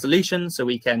horizontal resolution, so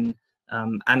we can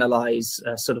analyze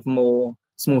sort of more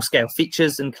small-scale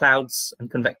features in clouds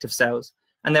and convective cells.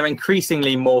 And they're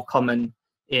increasingly more common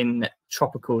in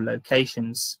tropical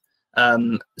locations.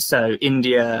 So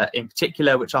India in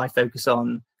particular, which I focus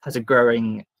on, has a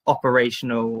growing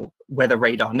operational weather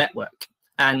radar network.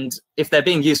 And if they're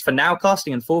being used for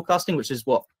nowcasting and forecasting, which is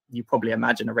what you probably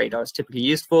imagine a radar is typically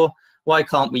used for, why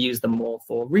can't we use them more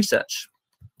for research?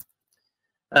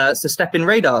 So step-in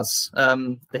radars,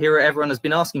 the hero everyone has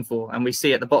been asking for. And we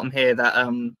see at the bottom here that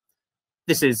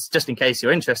this is, just in case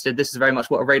you're interested, this is very much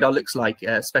what a radar looks like,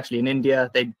 especially in India.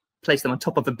 They place them on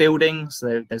top of a building,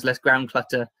 so there's less ground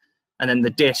clutter. And then the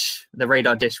dish, the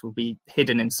radar dish, will be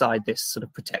hidden inside this sort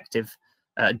of protective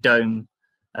dome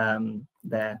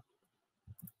there.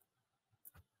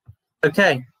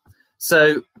 Okay,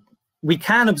 so we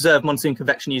can observe monsoon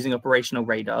convection using operational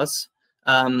radars.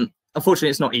 Unfortunately,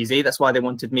 it's not easy. That's why they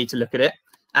wanted me to look at it.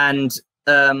 And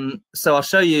so I'll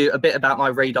show you a bit about my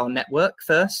radar network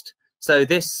first. So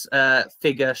this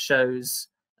figure shows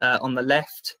on the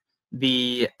left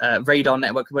the radar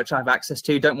network which I have access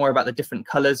to. Don't worry about the different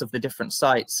colors of the different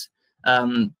sites,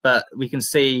 but we can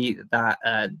see that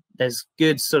there's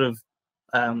good sort of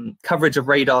coverage of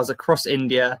radars across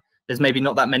India. There's maybe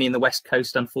not that many in the West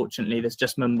Coast, unfortunately. There's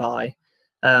just Mumbai,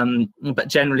 but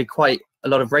generally quite a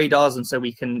lot of radars. And so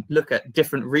we can look at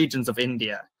different regions of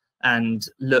India and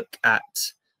look at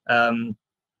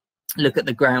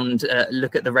the ground,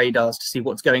 look at the radars to see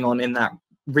what's going on in that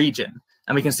region.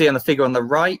 And we can see on the figure on the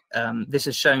right, this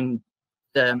is shown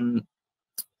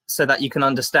so that you can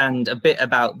understand a bit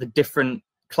about the different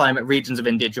climate regions of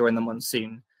India during the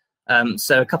monsoon.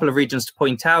 So a couple of regions to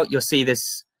point out. You'll see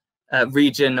this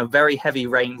region of very heavy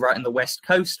rain right on the west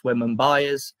coast where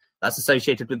Mumbai is. That's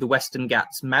associated with the Western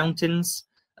Ghats Mountains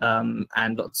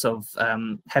and lots of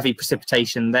heavy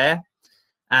precipitation there.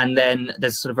 And then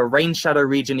there's sort of a rain shadow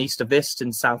region east of this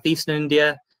in southeastern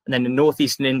India. And then in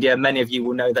northeastern India, many of you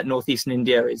will know that northeastern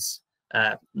India is,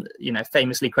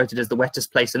 famously quoted as the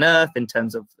wettest place on Earth in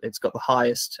terms of it's got the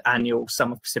highest annual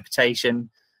summer precipitation.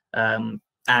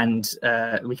 And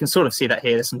we can sort of see that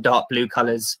here. There's some dark blue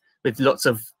colors with lots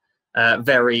of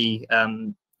very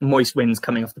moist winds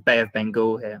coming off the Bay of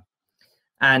Bengal here.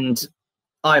 And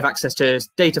I have access to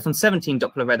data from 17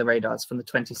 Doppler weather radars from the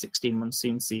 2016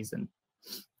 monsoon season.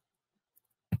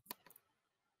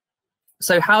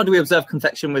 So how do we observe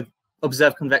convection with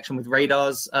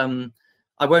radars?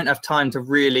 I won't have time to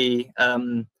really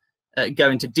go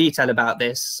into detail about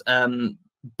this,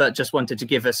 but just wanted to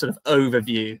give a sort of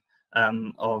overview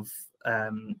of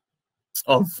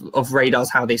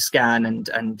radars, how they scan,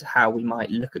 and how we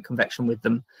might look at convection with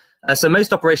them. So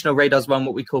most operational radars run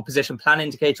what we call position plan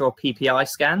indicator, or PPI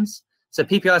scans. So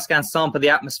PPI scans sample the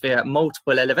atmosphere at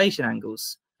multiple elevation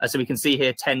angles. So we can see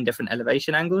here 10 different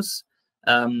elevation angles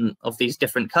of these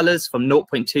different colors from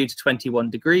 0.2 to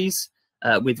 21 degrees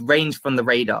with range from the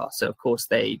radar. So of course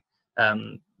they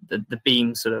the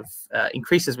beam sort of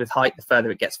increases with height the further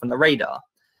it gets from the radar.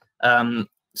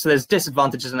 So there's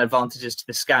disadvantages and advantages to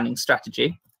the scanning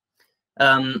strategy.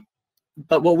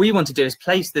 But what we want to do is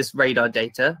place this radar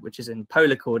data, which is in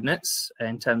polar coordinates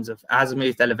in terms of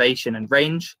azimuth, elevation, and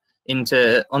range, onto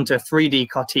a 3D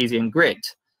Cartesian grid,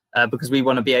 because we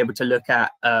want to be able to look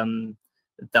at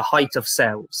the height of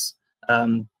cells.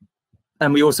 And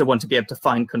we also want to be able to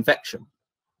find convection.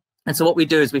 And so what we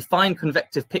do is we find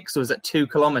convective pixels at 2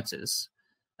 kilometers,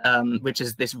 which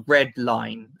is this red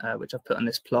line, which I've put on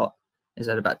this plot, is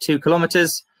at about 2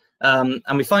 kilometers. And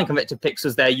we find convective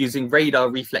pixels there using radar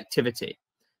reflectivity.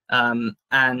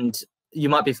 And you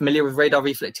might be familiar with radar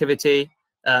reflectivity,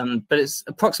 but it's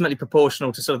approximately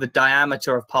proportional to sort of the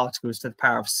diameter of particles to the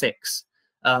power of 6,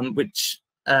 which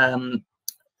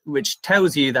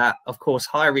tells you that, of course,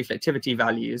 higher reflectivity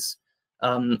values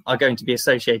are going to be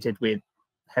associated with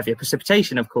heavier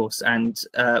precipitation, of course. And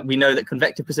we know that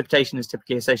convective precipitation is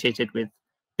typically associated with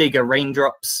bigger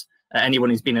raindrops. Anyone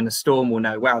who's been in a storm will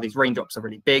know, wow, these raindrops are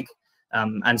really big.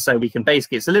 And so we can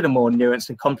basically, it's a little more nuanced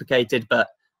and complicated, but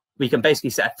we can basically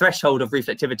set a threshold of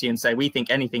reflectivity and say, we think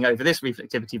anything over this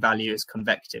reflectivity value is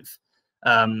convective.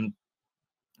 So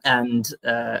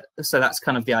that's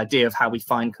kind of the idea of how we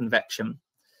find convection.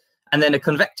 And then a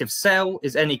convective cell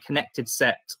is any connected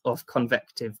set of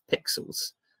convective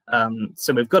pixels.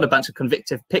 So we've got a bunch of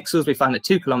convective pixels we find at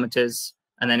 2 kilometers,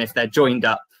 and then if they're joined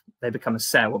up, they become a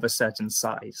cell of a certain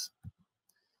size.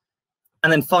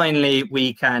 And then finally,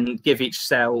 we can give each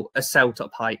cell a cell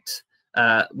top height,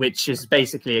 which is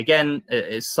basically, again,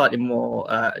 is slightly more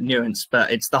nuanced,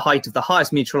 but it's the height of the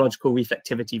highest meteorological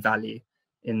reflectivity value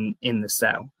in the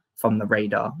cell from the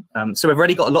radar. So we've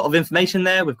already got a lot of information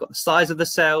there. We've got the size of the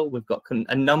cell, we've got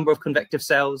a number of convective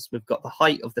cells, we've got the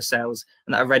height of the cells,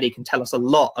 and that already can tell us a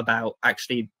lot about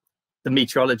actually the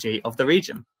meteorology of the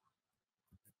region,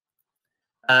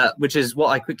 which is what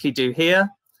I quickly do here.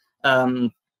 So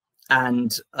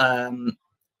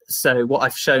what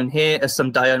I've shown here are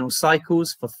some diurnal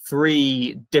cycles for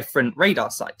 3 different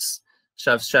radar sites.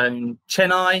 So I've shown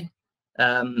Chennai,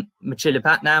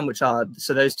 Machilipatnam, which are,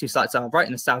 so those 2 sites are right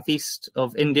in the southeast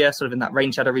of India, sort of in that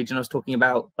rain shadow region I was talking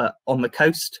about, but on the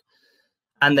coast.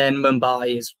 And then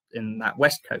Mumbai is in that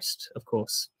west coast, of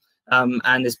course.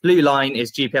 And this blue line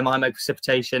is GPM IMO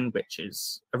precipitation, which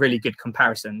is a really good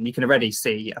comparison. You can already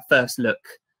see at first look,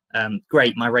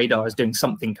 great, my radar is doing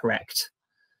something correct.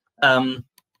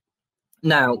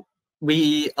 Now,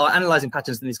 we are analyzing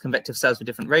patterns in these convective cells with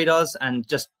different radars, and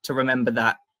just to remember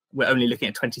that we're only looking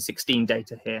at 2016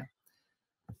 data here.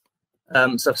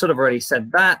 So I've sort of already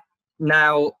said that.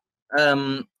 Now,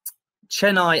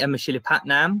 Chennai and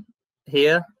Machilipatnam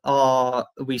here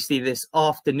we see this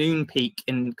afternoon peak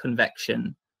in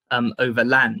convection over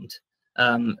land,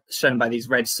 shown by these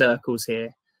red circles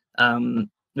here,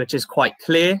 which is quite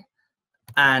clear.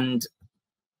 And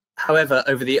however,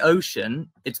 over the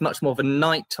ocean, it's much more of a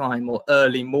nighttime or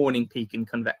early morning peak in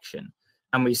convection.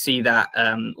 And we see that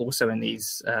also in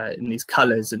these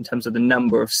colors in terms of the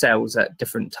number of cells at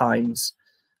different times.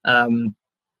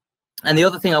 And the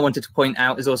other thing I wanted to point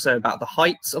out is also about the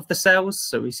heights of the cells.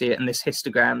 So we see it in this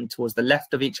histogram towards the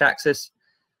left of each axis.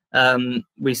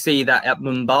 We see that at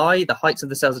Mumbai, the heights of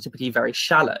the cells are typically very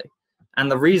shallow. And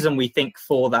the reason we think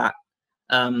for that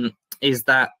is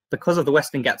that because of the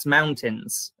Western Ghats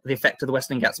Mountains, the effect of the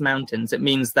Western Ghats Mountains, it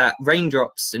means that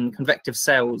raindrops in convective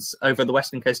cells over the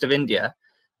western coast of India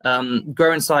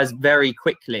grow in size very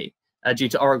quickly due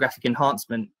to orographic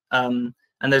enhancement and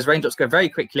those raindrops go very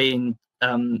quickly,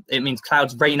 and it means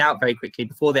clouds rain out very quickly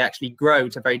before they actually grow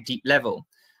to a very deep level.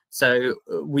 So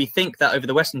we think that over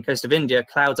the western coast of India,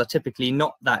 clouds are typically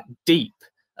not that deep.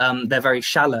 They're very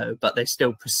shallow, but they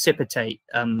still precipitate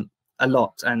a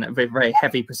lot, and very, very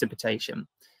heavy precipitation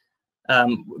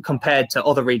compared to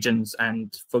other regions,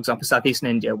 and for example southeastern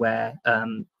India, where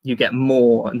you get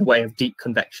more in the way of deep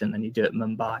convection than you do at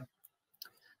Mumbai.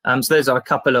 So those are a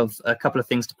couple of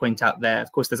things to point out there.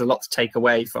 Of course, there's a lot to take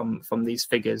away from these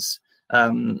figures,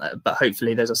 but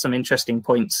hopefully those are some interesting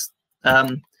points.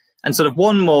 And sort of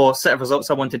one more set of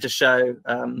results I wanted to show.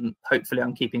 Hopefully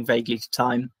I'm keeping vaguely to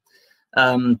time.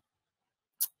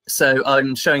 So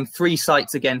I'm showing 3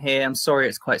 sites again here. I'm sorry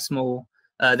it's quite small.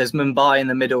 There's Mumbai in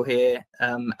the middle here,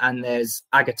 and there's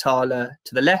Agartala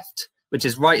to the left, which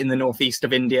is right in the northeast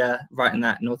of India, right in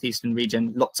that northeastern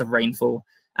region, lots of rainfall.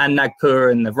 And Nagpur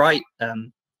in the right.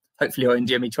 Hopefully your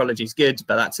India meteorology is good,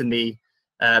 but that's in the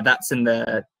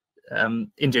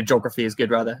India geography is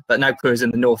good rather, but Nagpur is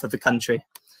in the north of the country.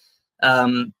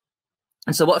 And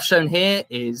so what I've shown here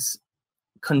is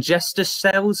congestus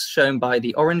cells, shown by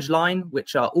the orange line,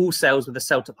 which are all cells with a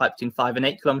cell top height between 5 and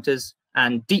 8 kilometers,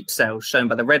 and deep cells, shown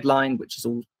by the red line, which is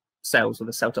all cells with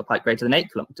a cell top height greater than 8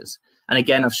 kilometers. And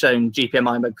again, I've shown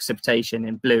GPMI mode precipitation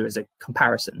in blue as a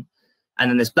comparison. And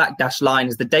then this black dashed line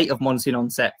is the date of monsoon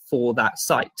onset for that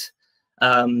site.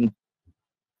 And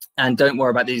don't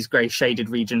worry about these grey shaded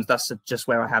regions. That's just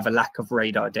where I have a lack of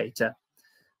radar data.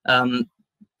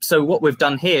 So what we've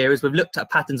done here is we've looked at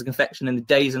patterns of convection in the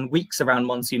days and weeks around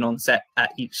monsoon onset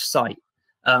at each site.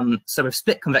 So we've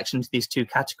split convection into these 2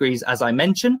 categories, as I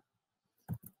mentioned.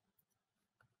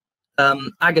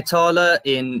 Agartala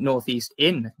in northeast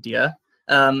India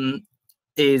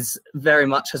is very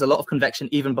much has a lot of convection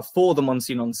even before the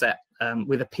monsoon onset,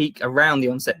 with a peak around the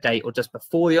onset date or just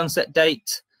before the onset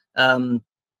date,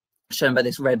 shown by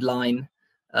this red line.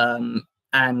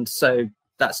 And so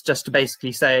that's just to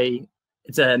basically say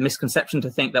it's a misconception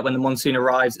to think that when the monsoon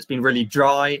arrives, it's been really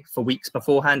dry for weeks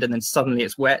beforehand and then suddenly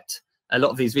it's wet. A lot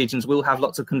of these regions will have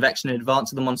lots of convection in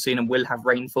advance of the monsoon and will have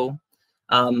rainfall.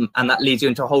 And that leads you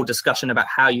into a whole discussion about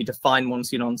how you define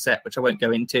monsoon onset, which I won't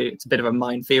go into. It's a bit of a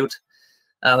minefield.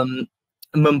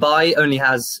 Mumbai only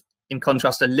has, in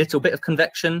contrast, a little bit of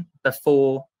convection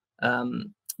before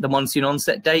the monsoon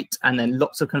onset date, and then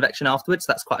lots of convection afterwards.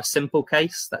 That's quite a simple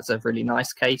case. That's a really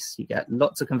nice case. You get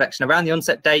lots of convection around the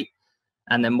onset date,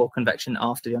 and then more convection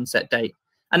after the onset date.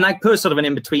 And Nagpur is sort of an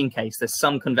in-between case. There's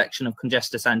some convection of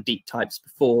congestus and deep types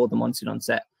before the monsoon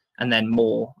onset, and then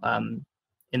more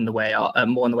in the way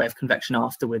of convection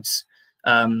afterwards.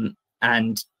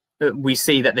 And we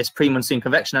see that this pre-monsoon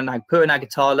convection at Nagpur and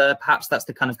Agartala, perhaps that's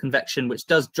the kind of convection which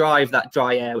does drive that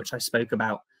dry air which I spoke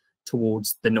about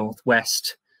towards the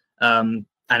northwest, and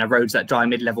erodes that dry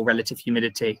mid-level relative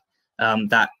humidity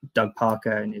that Doug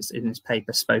Parker in his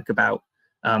paper spoke about,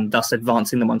 thus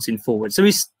advancing the monsoon forward. So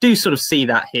we do sort of see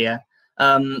that here.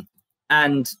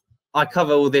 And I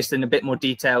cover all this in a bit more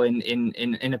detail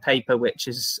in a paper which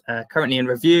is currently in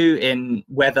review in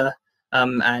Weather,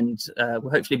 and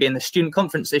will hopefully be in the student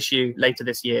conference issue later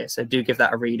this year. So do give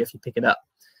that a read if you pick it up.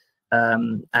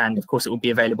 And of course, it will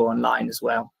be available online as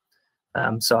well.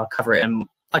 So I'll cover it, and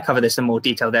I cover this in more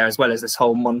detail there, as well as this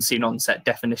whole monsoon onset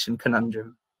definition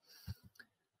conundrum.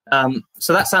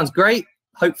 So that sounds great.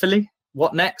 Hopefully,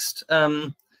 what next?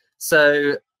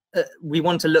 We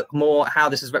want to look more at how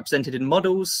this is represented in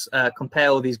models, compare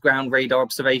all these ground radar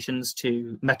observations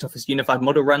to Met Office unified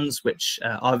model runs, which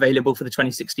are available for the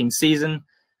 2016 season.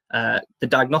 The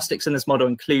diagnostics in this model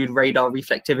include radar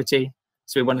reflectivity.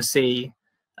 So we want to see,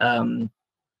 do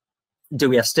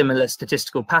we have similar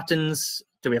statistical patterns?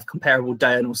 Do we have comparable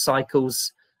diurnal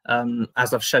cycles?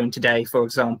 As I've shown today, for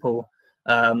example,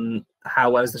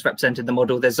 how well is this represented in the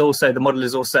model? The model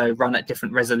is also run at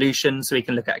different resolutions, so we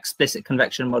can look at explicit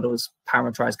convection models,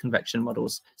 parameterized convection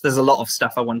models. So there's a lot of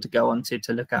stuff I want to go on to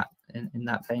look at in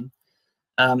that vein.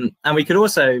 And we could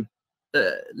also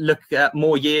look at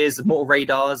more years, more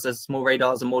radars, as more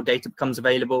radars and more data becomes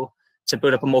available, to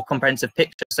build up a more comprehensive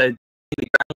picture. So the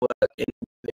groundwork in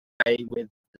the way with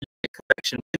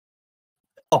convection with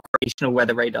operational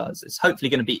weather radars is hopefully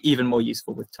going to be even more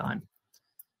useful with time.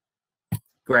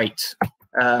 Great.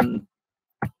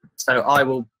 So I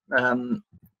will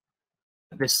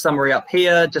this summary up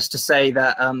here just to say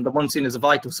that the monsoon is a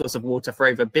vital source of water for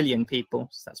over 1 billion people.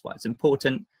 So that's why it's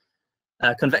important.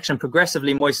 Convection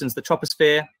progressively moistens the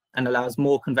troposphere and allows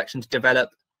more convection to develop,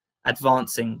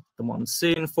 advancing the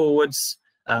monsoon forwards.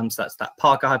 So that's that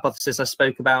Parker hypothesis I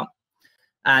spoke about.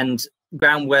 And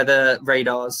ground weather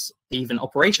radars even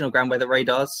operational ground weather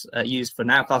radars used for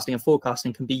nowcasting and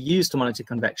forecasting can be used to monitor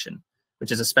convection,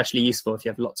 which is especially useful if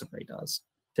you have lots of radars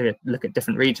to look at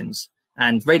different regions.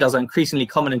 And radars are increasingly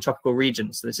common in tropical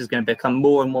regions, so this is going to become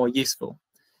more and more useful.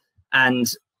 And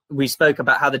we spoke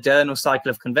about how the diurnal cycle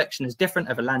of convection is different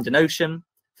over land and ocean.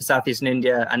 For southeastern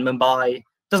India and Mumbai,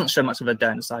 doesn't show much of a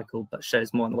diurnal cycle, but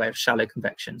shows more in the way of shallow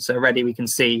convection. So already we can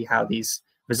see how these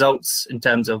results in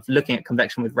terms of looking at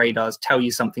convection with radars tell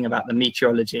you something about the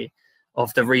meteorology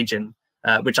of the region,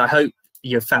 which I hope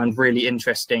you've found really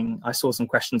interesting. I saw some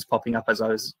questions popping up as I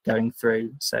was going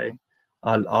through, so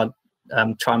I'll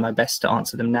try my best to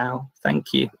answer them now.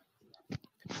 Thank you.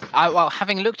 Well,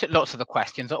 having looked at lots of the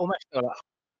questions, I almost feel like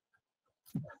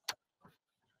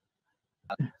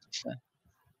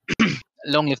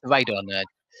long live the radar nerd.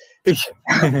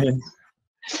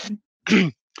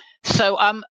 So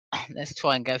let's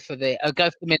try and go for the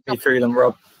mid. Through them,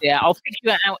 Rob. Yeah, I'll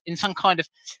figure it out in some kind of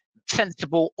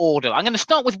sensible order. I'm going to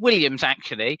start with Williams,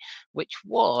 actually, which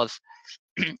was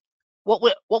what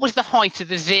was the height of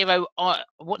the zero?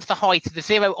 What's the height of the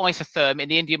zero isotherm in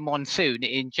the Indian monsoon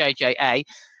in JJA?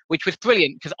 Which was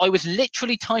brilliant because I was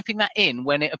literally typing that in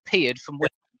when it appeared from.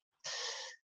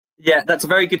 Yeah, that's a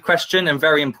very good question and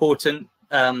very important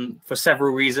for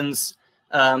several reasons.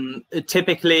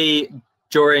 Typically,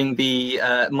 during the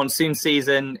monsoon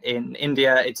season in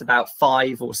India, it's about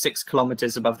 5 or 6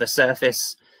 kilometers above the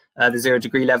surface, the 0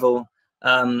 degree level.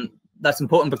 That's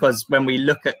important because when we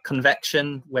look at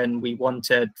convection, when we want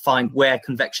to find where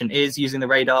convection is using the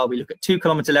radar, we look at 2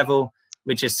 kilometer level,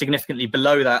 which is significantly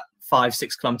below that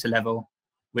 5-6 kilometer level,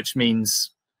 which means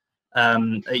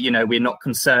we're not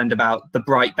concerned about the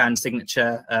bright band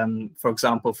signature, for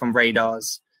example, from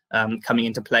radars coming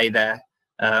into play there.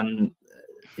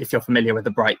 If you're familiar with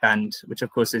the bright band, which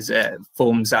of course is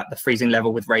forms at the freezing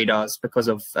level with radars because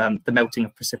of the melting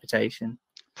of precipitation.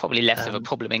 Probably less of a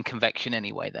problem in convection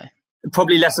anyway, though.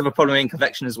 Probably less of a problem in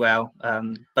convection as well.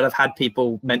 But I've had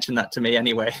people mention that to me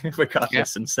anyway,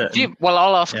 regardless. Yeah. And certain. Well,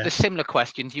 I'll ask the similar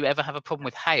question. Do you ever have a problem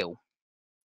with hail?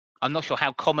 I'm not sure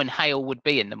how common hail would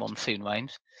be in the monsoon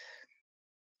rains.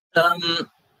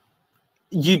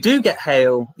 You do get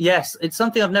hail, yes. It's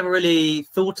something I've never really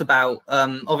thought about.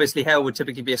 Obviously, hail would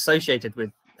typically be associated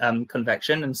with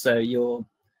convection, and so you're,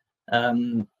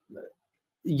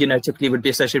 typically would be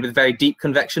associated with very deep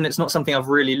convection. It's not something I've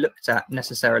really looked at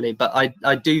necessarily, but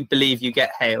I do believe you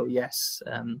get hail, yes,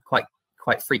 quite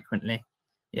frequently,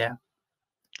 yeah.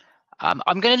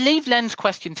 I'm going to leave Len's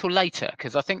question till later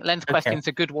because I think Len's question is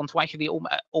a good one to actually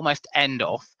almost end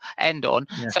on.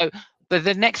 Yeah. So, but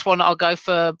the next one I'll go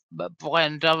for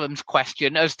Brian Durham's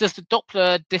question: does the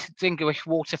Doppler distinguish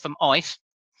water from ice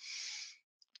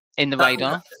in the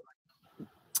radar?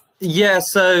 Yeah.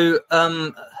 So,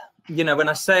 when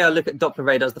I say I look at Doppler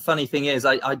radars, the funny thing is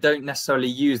I don't necessarily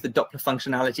use the Doppler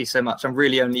functionality so much. I'm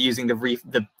really only using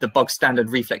the bog standard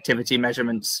reflectivity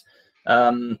measurements.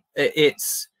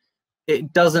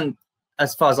 It doesn't,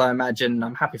 as far as I imagine,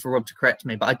 I'm happy for Rob to correct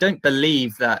me, but I don't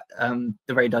believe that the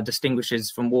radar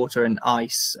distinguishes from water and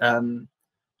ice.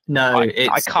 No, it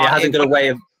hasn't got a way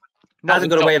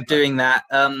of doing that.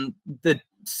 The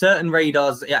certain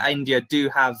radars in India do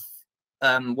have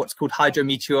what's called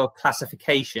hydrometeor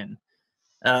classification,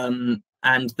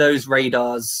 and those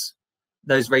radars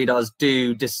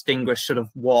do distinguish sort of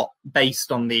what,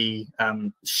 based on the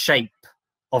shape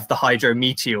of the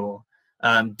hydrometeor,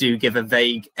 do give a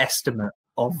vague estimate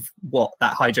of what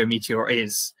that hydrometeor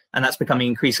is, and that's becoming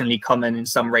increasingly common in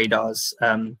some radars.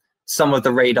 Some of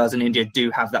the radars in India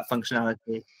do have that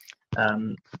functionality.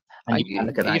 And you can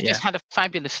look at that. You've just had a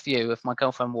fabulous view of my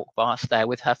girlfriend walk past there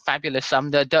with her fabulous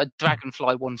the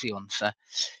dragonfly onesie on, so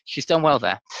she's done well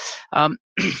there.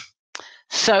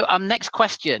 So next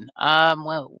question.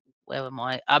 Well, where am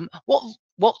I?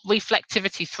 What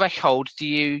reflectivity threshold do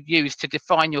you use to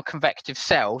define your convective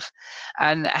cells,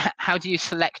 and how do you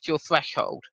select your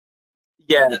threshold?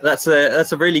 Yeah, that's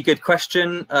a really good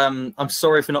question. I'm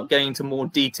sorry for not going into more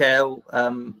detail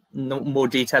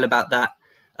about that.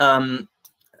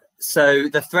 So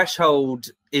the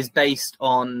threshold is based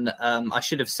on, I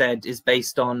should have said, is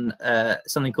based on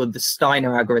something called the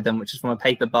Steiner algorithm, which is from a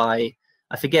paper by,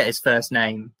 I forget his first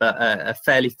name, but a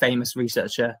fairly famous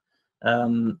researcher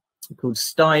called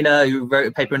Steiner, who wrote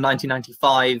a paper in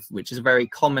 1995, which is a very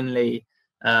commonly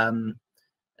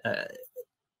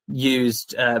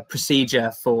used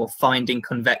procedure for finding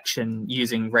convection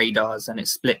using radars, and it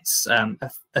splits a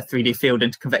 3D field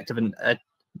into convective and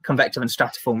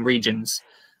stratiform regions.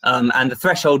 And the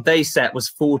threshold they set was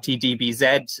 40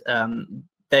 dBz.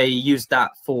 They used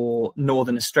that for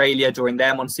Northern Australia during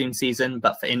their monsoon season,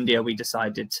 but for India we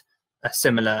decided a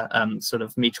similar sort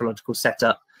of meteorological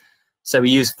setup. So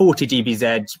we use 40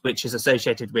 dBz, which is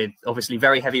associated with obviously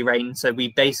very heavy rain. So we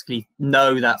basically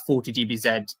know that 40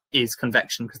 dBz is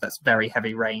convection because that's very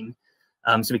heavy rain.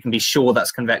 So we can be sure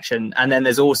that's convection. And then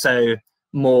there's also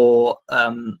more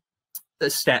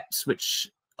steps, which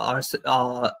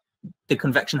are the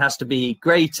convection has to be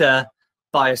greater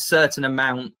by a certain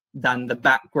amount than the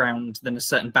background, than a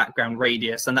certain background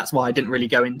radius. And that's why I didn't really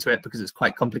go into it, because it's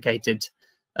quite complicated.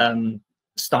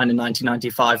 Stein in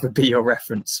 1995 would be your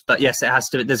reference, but yes, it has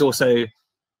to. There's also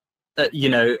you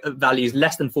know, values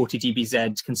less than 40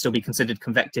 dBz can still be considered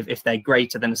convective if they're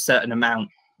greater than a certain amount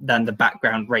than the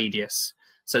background radius.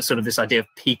 So it's sort of this idea of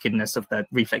peakedness of the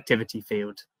reflectivity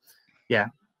field. Yeah,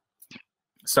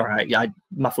 sorry, I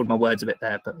muffled my words a bit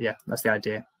there, but yeah, that's the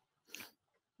idea.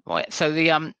 Right, so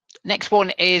the next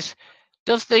one is,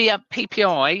 does the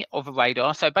PPI of a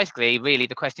radar, so basically really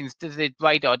the question is, does the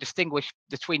radar distinguish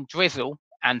between drizzle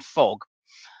and fog?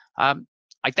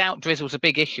 I doubt drizzle's a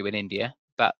big issue in India,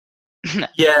 but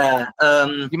yeah,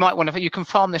 you might want to, you can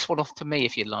farm this one off to me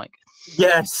if you'd like.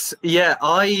 Yes, yeah,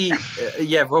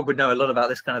 yeah, Rob would know a lot about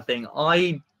this kind of thing.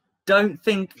 I don't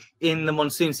think in the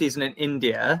monsoon season in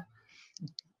India,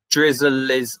 drizzle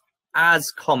is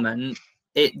as common.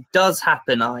 It does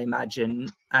happen, I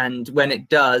imagine, and when it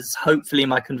does, hopefully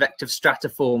my convective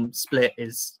stratiform split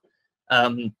is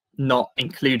not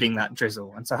including that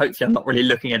drizzle, and so hopefully I'm not really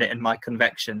looking at it in my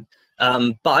convection.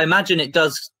 But I imagine it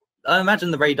does. I imagine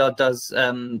the radar does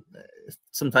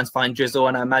sometimes find drizzle,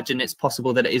 and I imagine it's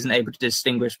possible that it isn't able to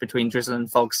distinguish between drizzle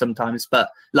and fog sometimes. But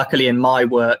luckily, in my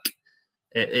work,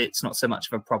 it's not so much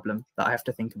of a problem that I have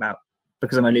to think about,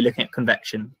 because I'm only looking at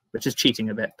convection, which is cheating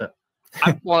a bit, but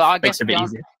well, I guess makes it a bit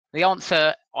easier. The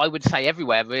answer, I would say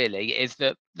everywhere really, is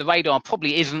that the radar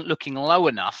probably isn't looking low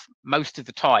enough most of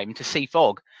the time to see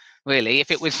fog. Really,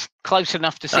 if it was close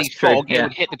enough to see fog, it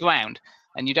would hit the ground,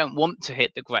 and you don't want to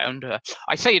hit the ground.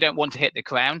 I say you don't want to hit the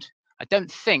ground. I don't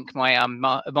think my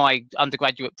my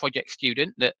undergraduate project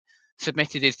student that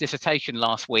submitted his dissertation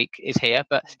last week is here,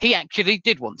 but he actually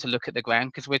did want to look at the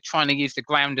ground, because we're trying to use the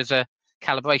ground as a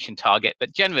calibration target.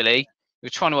 But generally, we're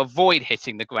trying to avoid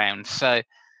hitting the ground. So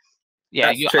yeah,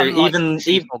 that's you're true. Even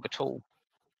fog at all.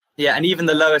 Yeah, and even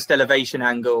the lowest elevation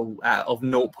angle of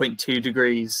 0.2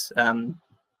 degrees,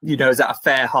 you know, is at a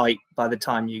fair height by the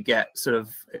time you get sort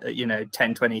of, you know,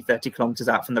 10, 20, 30 kilometers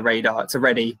out from the radar. It's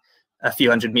already a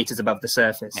few hundred meters above the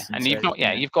surface. Yeah, and so, you've not,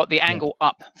 you've got the angle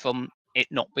up from it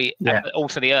not be, but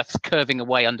also the Earth's curving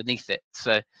away underneath it.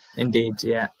 So indeed,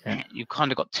 yeah. You've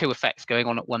kind of got two effects going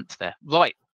on at once there.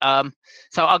 Right.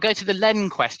 So I'll go to the Len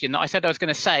question that I said I was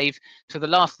going to save to the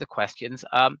last of the questions.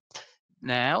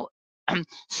 Now,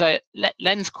 so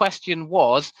Len's question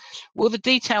was, will the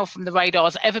detail from the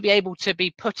radars ever be able to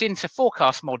be put into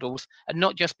forecast models and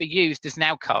not just be used as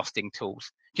nowcasting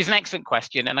tools? Which is an excellent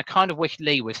question, and I kind of wish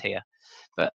Lee was here,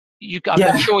 but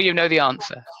I'm sure you know the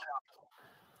answer.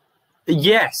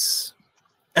 Yes,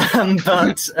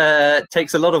 but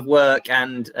takes a lot of work,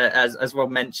 and as Rob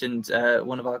mentioned,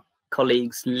 one of our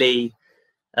colleagues, Lee,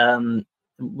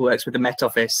 works with the Met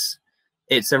Office.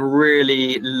 It's a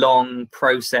really long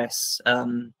process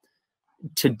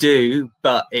to do,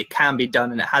 but it can be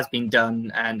done, and it has been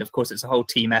done. And of course, it's a whole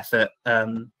team effort.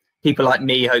 People like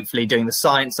me, hopefully, doing the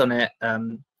science on it,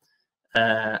 and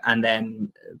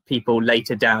then people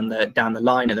later down the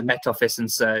line at the Met Office, and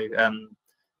so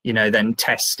you know, then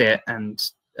test it and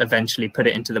eventually put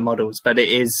it into the models. But it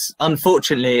is,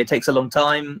 unfortunately, it takes a long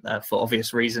time for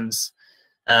obvious reasons.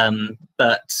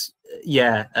 But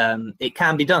yeah, it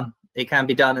can be done. It can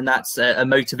be done, and that's a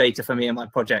motivator for me in my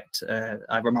project.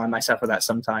 I remind myself of that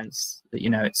sometimes. That,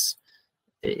 you know,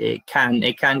 it can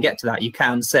get to that. You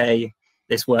can say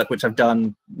this work which I've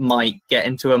done might get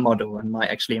into a model and might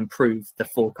actually improve the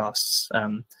forecasts,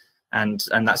 and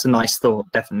that's a nice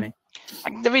thought, definitely.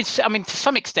 There is, I mean, to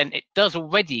some extent, it does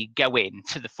already go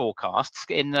into the forecasts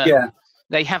in that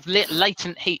they have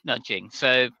latent heat nudging.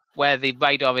 So where the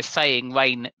radar is saying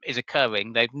rain is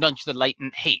occurring, they've nudged the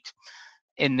latent heat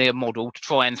in their model to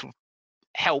try and sort of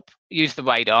help use the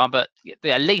radar. But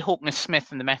Lee Hawkness-Smith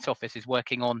from the Met Office is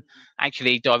working on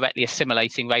actually directly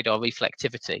assimilating radar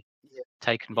reflectivity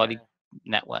taken by the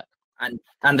network.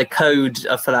 And the code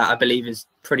for that, I believe, is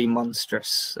pretty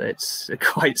monstrous. It's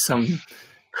quite some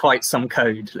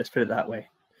code, let's put it that way.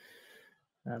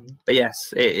 But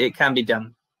yes, it can be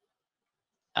done.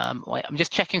 Wait, I'm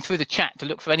just checking through the chat to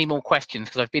look for any more questions,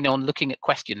 because I've been on looking at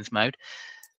questions mode.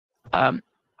 So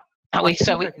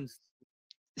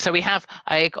we have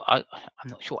I'm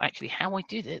not sure actually how I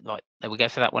did it. Right, there we go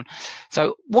for that one.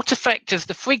 So what effect does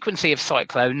the frequency of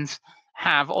cyclones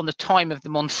have on the time of the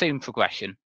monsoon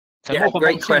progression? So yeah,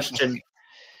 great question.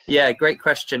 Yeah, great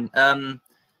question.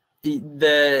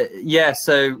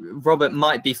 So Robert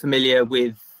might be familiar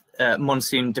with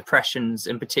monsoon depressions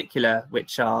in particular,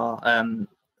 which are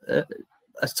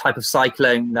a type of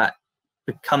cyclone that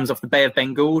comes off the Bay of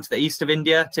Bengal to the east of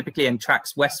India, typically, and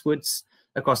tracks westwards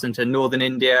across into northern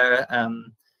India,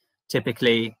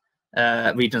 typically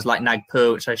regions like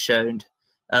Nagpur, which I showed.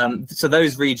 So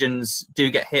those regions do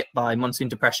get hit by monsoon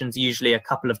depressions, usually a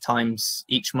couple of times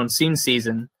each monsoon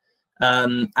season.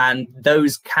 And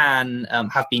those can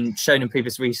have been shown in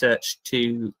previous research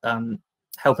to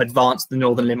help advance the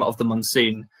northern limit of the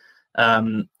monsoon,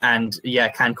 and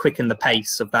can quicken the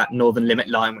pace of that northern limit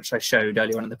line, which I showed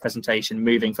earlier on in the presentation,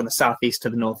 moving from the southeast to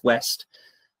the northwest.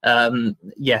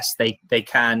 Yes, they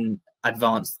can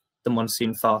advance the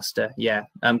monsoon faster,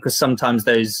 because sometimes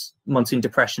those monsoon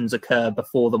depressions occur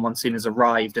before the monsoon has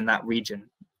arrived in that region.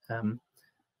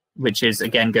 Which is,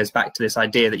 again, goes back to this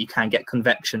idea that you can get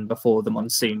convection before the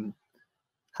monsoon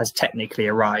has technically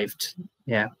arrived.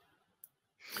 Yeah.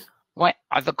 Right,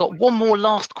 I've got one more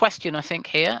last question, I think,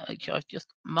 here, which I've just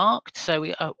marked. So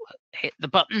we hit the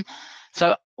button.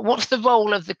 So what's the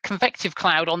role of the convective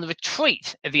cloud on the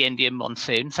retreat of the Indian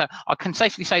monsoon? So I can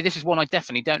safely say this is one I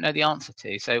definitely don't know the answer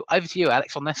to. So over to you,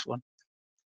 Alex, on this one.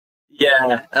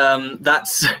 Yeah,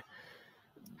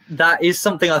 that is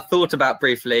something I thought about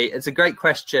briefly. It's a great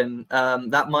question.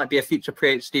 That might be a future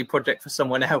PhD project for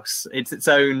someone else. It's its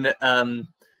own,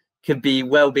 could be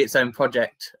its own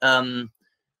project.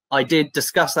 I did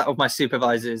discuss that with my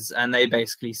supervisors, and they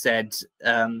basically said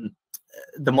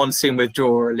the monsoon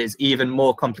withdrawal is even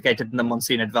more complicated than the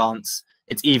monsoon advance.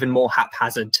 It's even more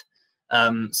haphazard.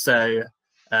 I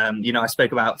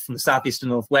spoke about from the southeast to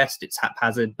northwest, it's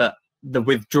haphazard, but the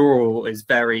withdrawal is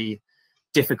very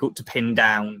difficult to pin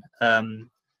down, and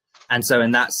so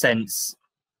in that sense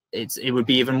it would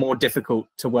be even more difficult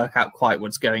to work out quite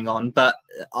what's going on. But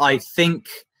I think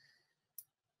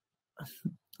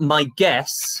my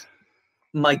guess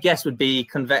would be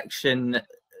convection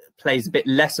plays a bit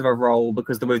less of a role,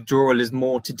 because the withdrawal is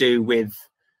more to do with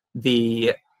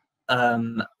the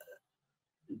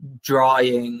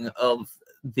drying of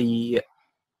the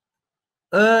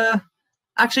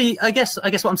actually, I guess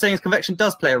what I'm saying is convection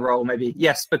does play a role, maybe.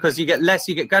 Yes, because you get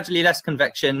gradually less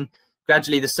convection,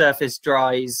 gradually the surface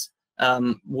dries,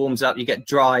 warms up, you get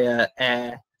drier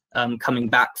air coming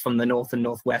back from the north and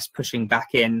northwest, pushing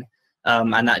back in,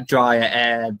 and that drier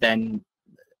air then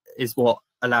is what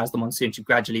allows the monsoon to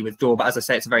gradually withdraw. But as I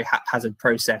say, it's a very haphazard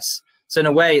process. So in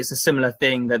a way, it's a similar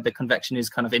thing, that the convection is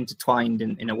kind of intertwined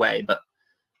in a way. But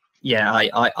yeah,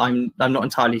 I'm not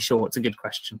entirely sure. It's a good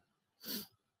question.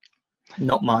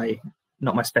 Not my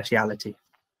speciality.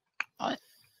 I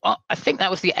think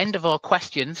that was the end of our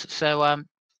questions. So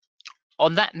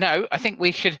on that note, I think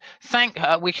we should thank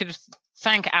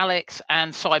Alex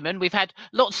and Simon. We've had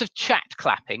lots of chat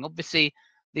clapping. Obviously,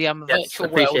 the virtual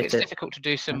world, it's difficult to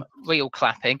do some real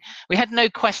clapping. We had no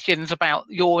questions about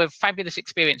your fabulous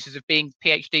experiences of being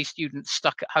PhD students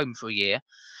stuck at home for a year.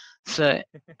 So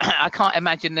I can't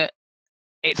imagine that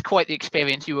it's quite the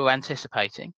experience you were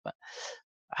anticipating, but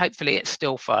hopefully it's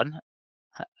still fun.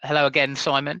 Hello again,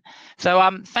 Simon.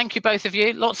 So thank you, both of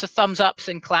you. Lots of thumbs ups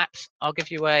and claps. I'll give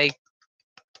you a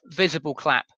visible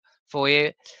clap for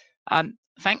you.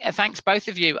 Thanks both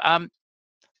of you.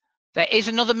 There is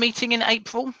another meeting in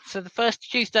April, so the first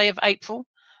Tuesday of April.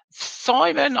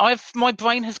 Simon, my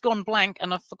brain has gone blank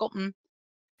and I've forgotten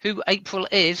who April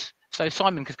is. So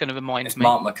Simon is going to remind me. It's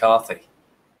Mark McCarthy.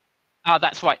 Ah,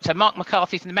 that's right. So Mark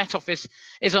McCarthy from the Met Office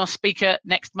is our speaker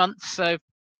next month. So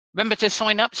remember to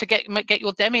sign up to get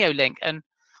your Demio link. And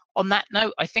on that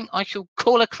note, I think I shall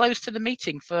call a close to the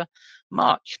meeting for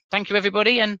March. Thank you,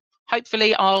 everybody, and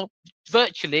hopefully I'll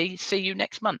virtually see you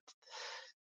next month.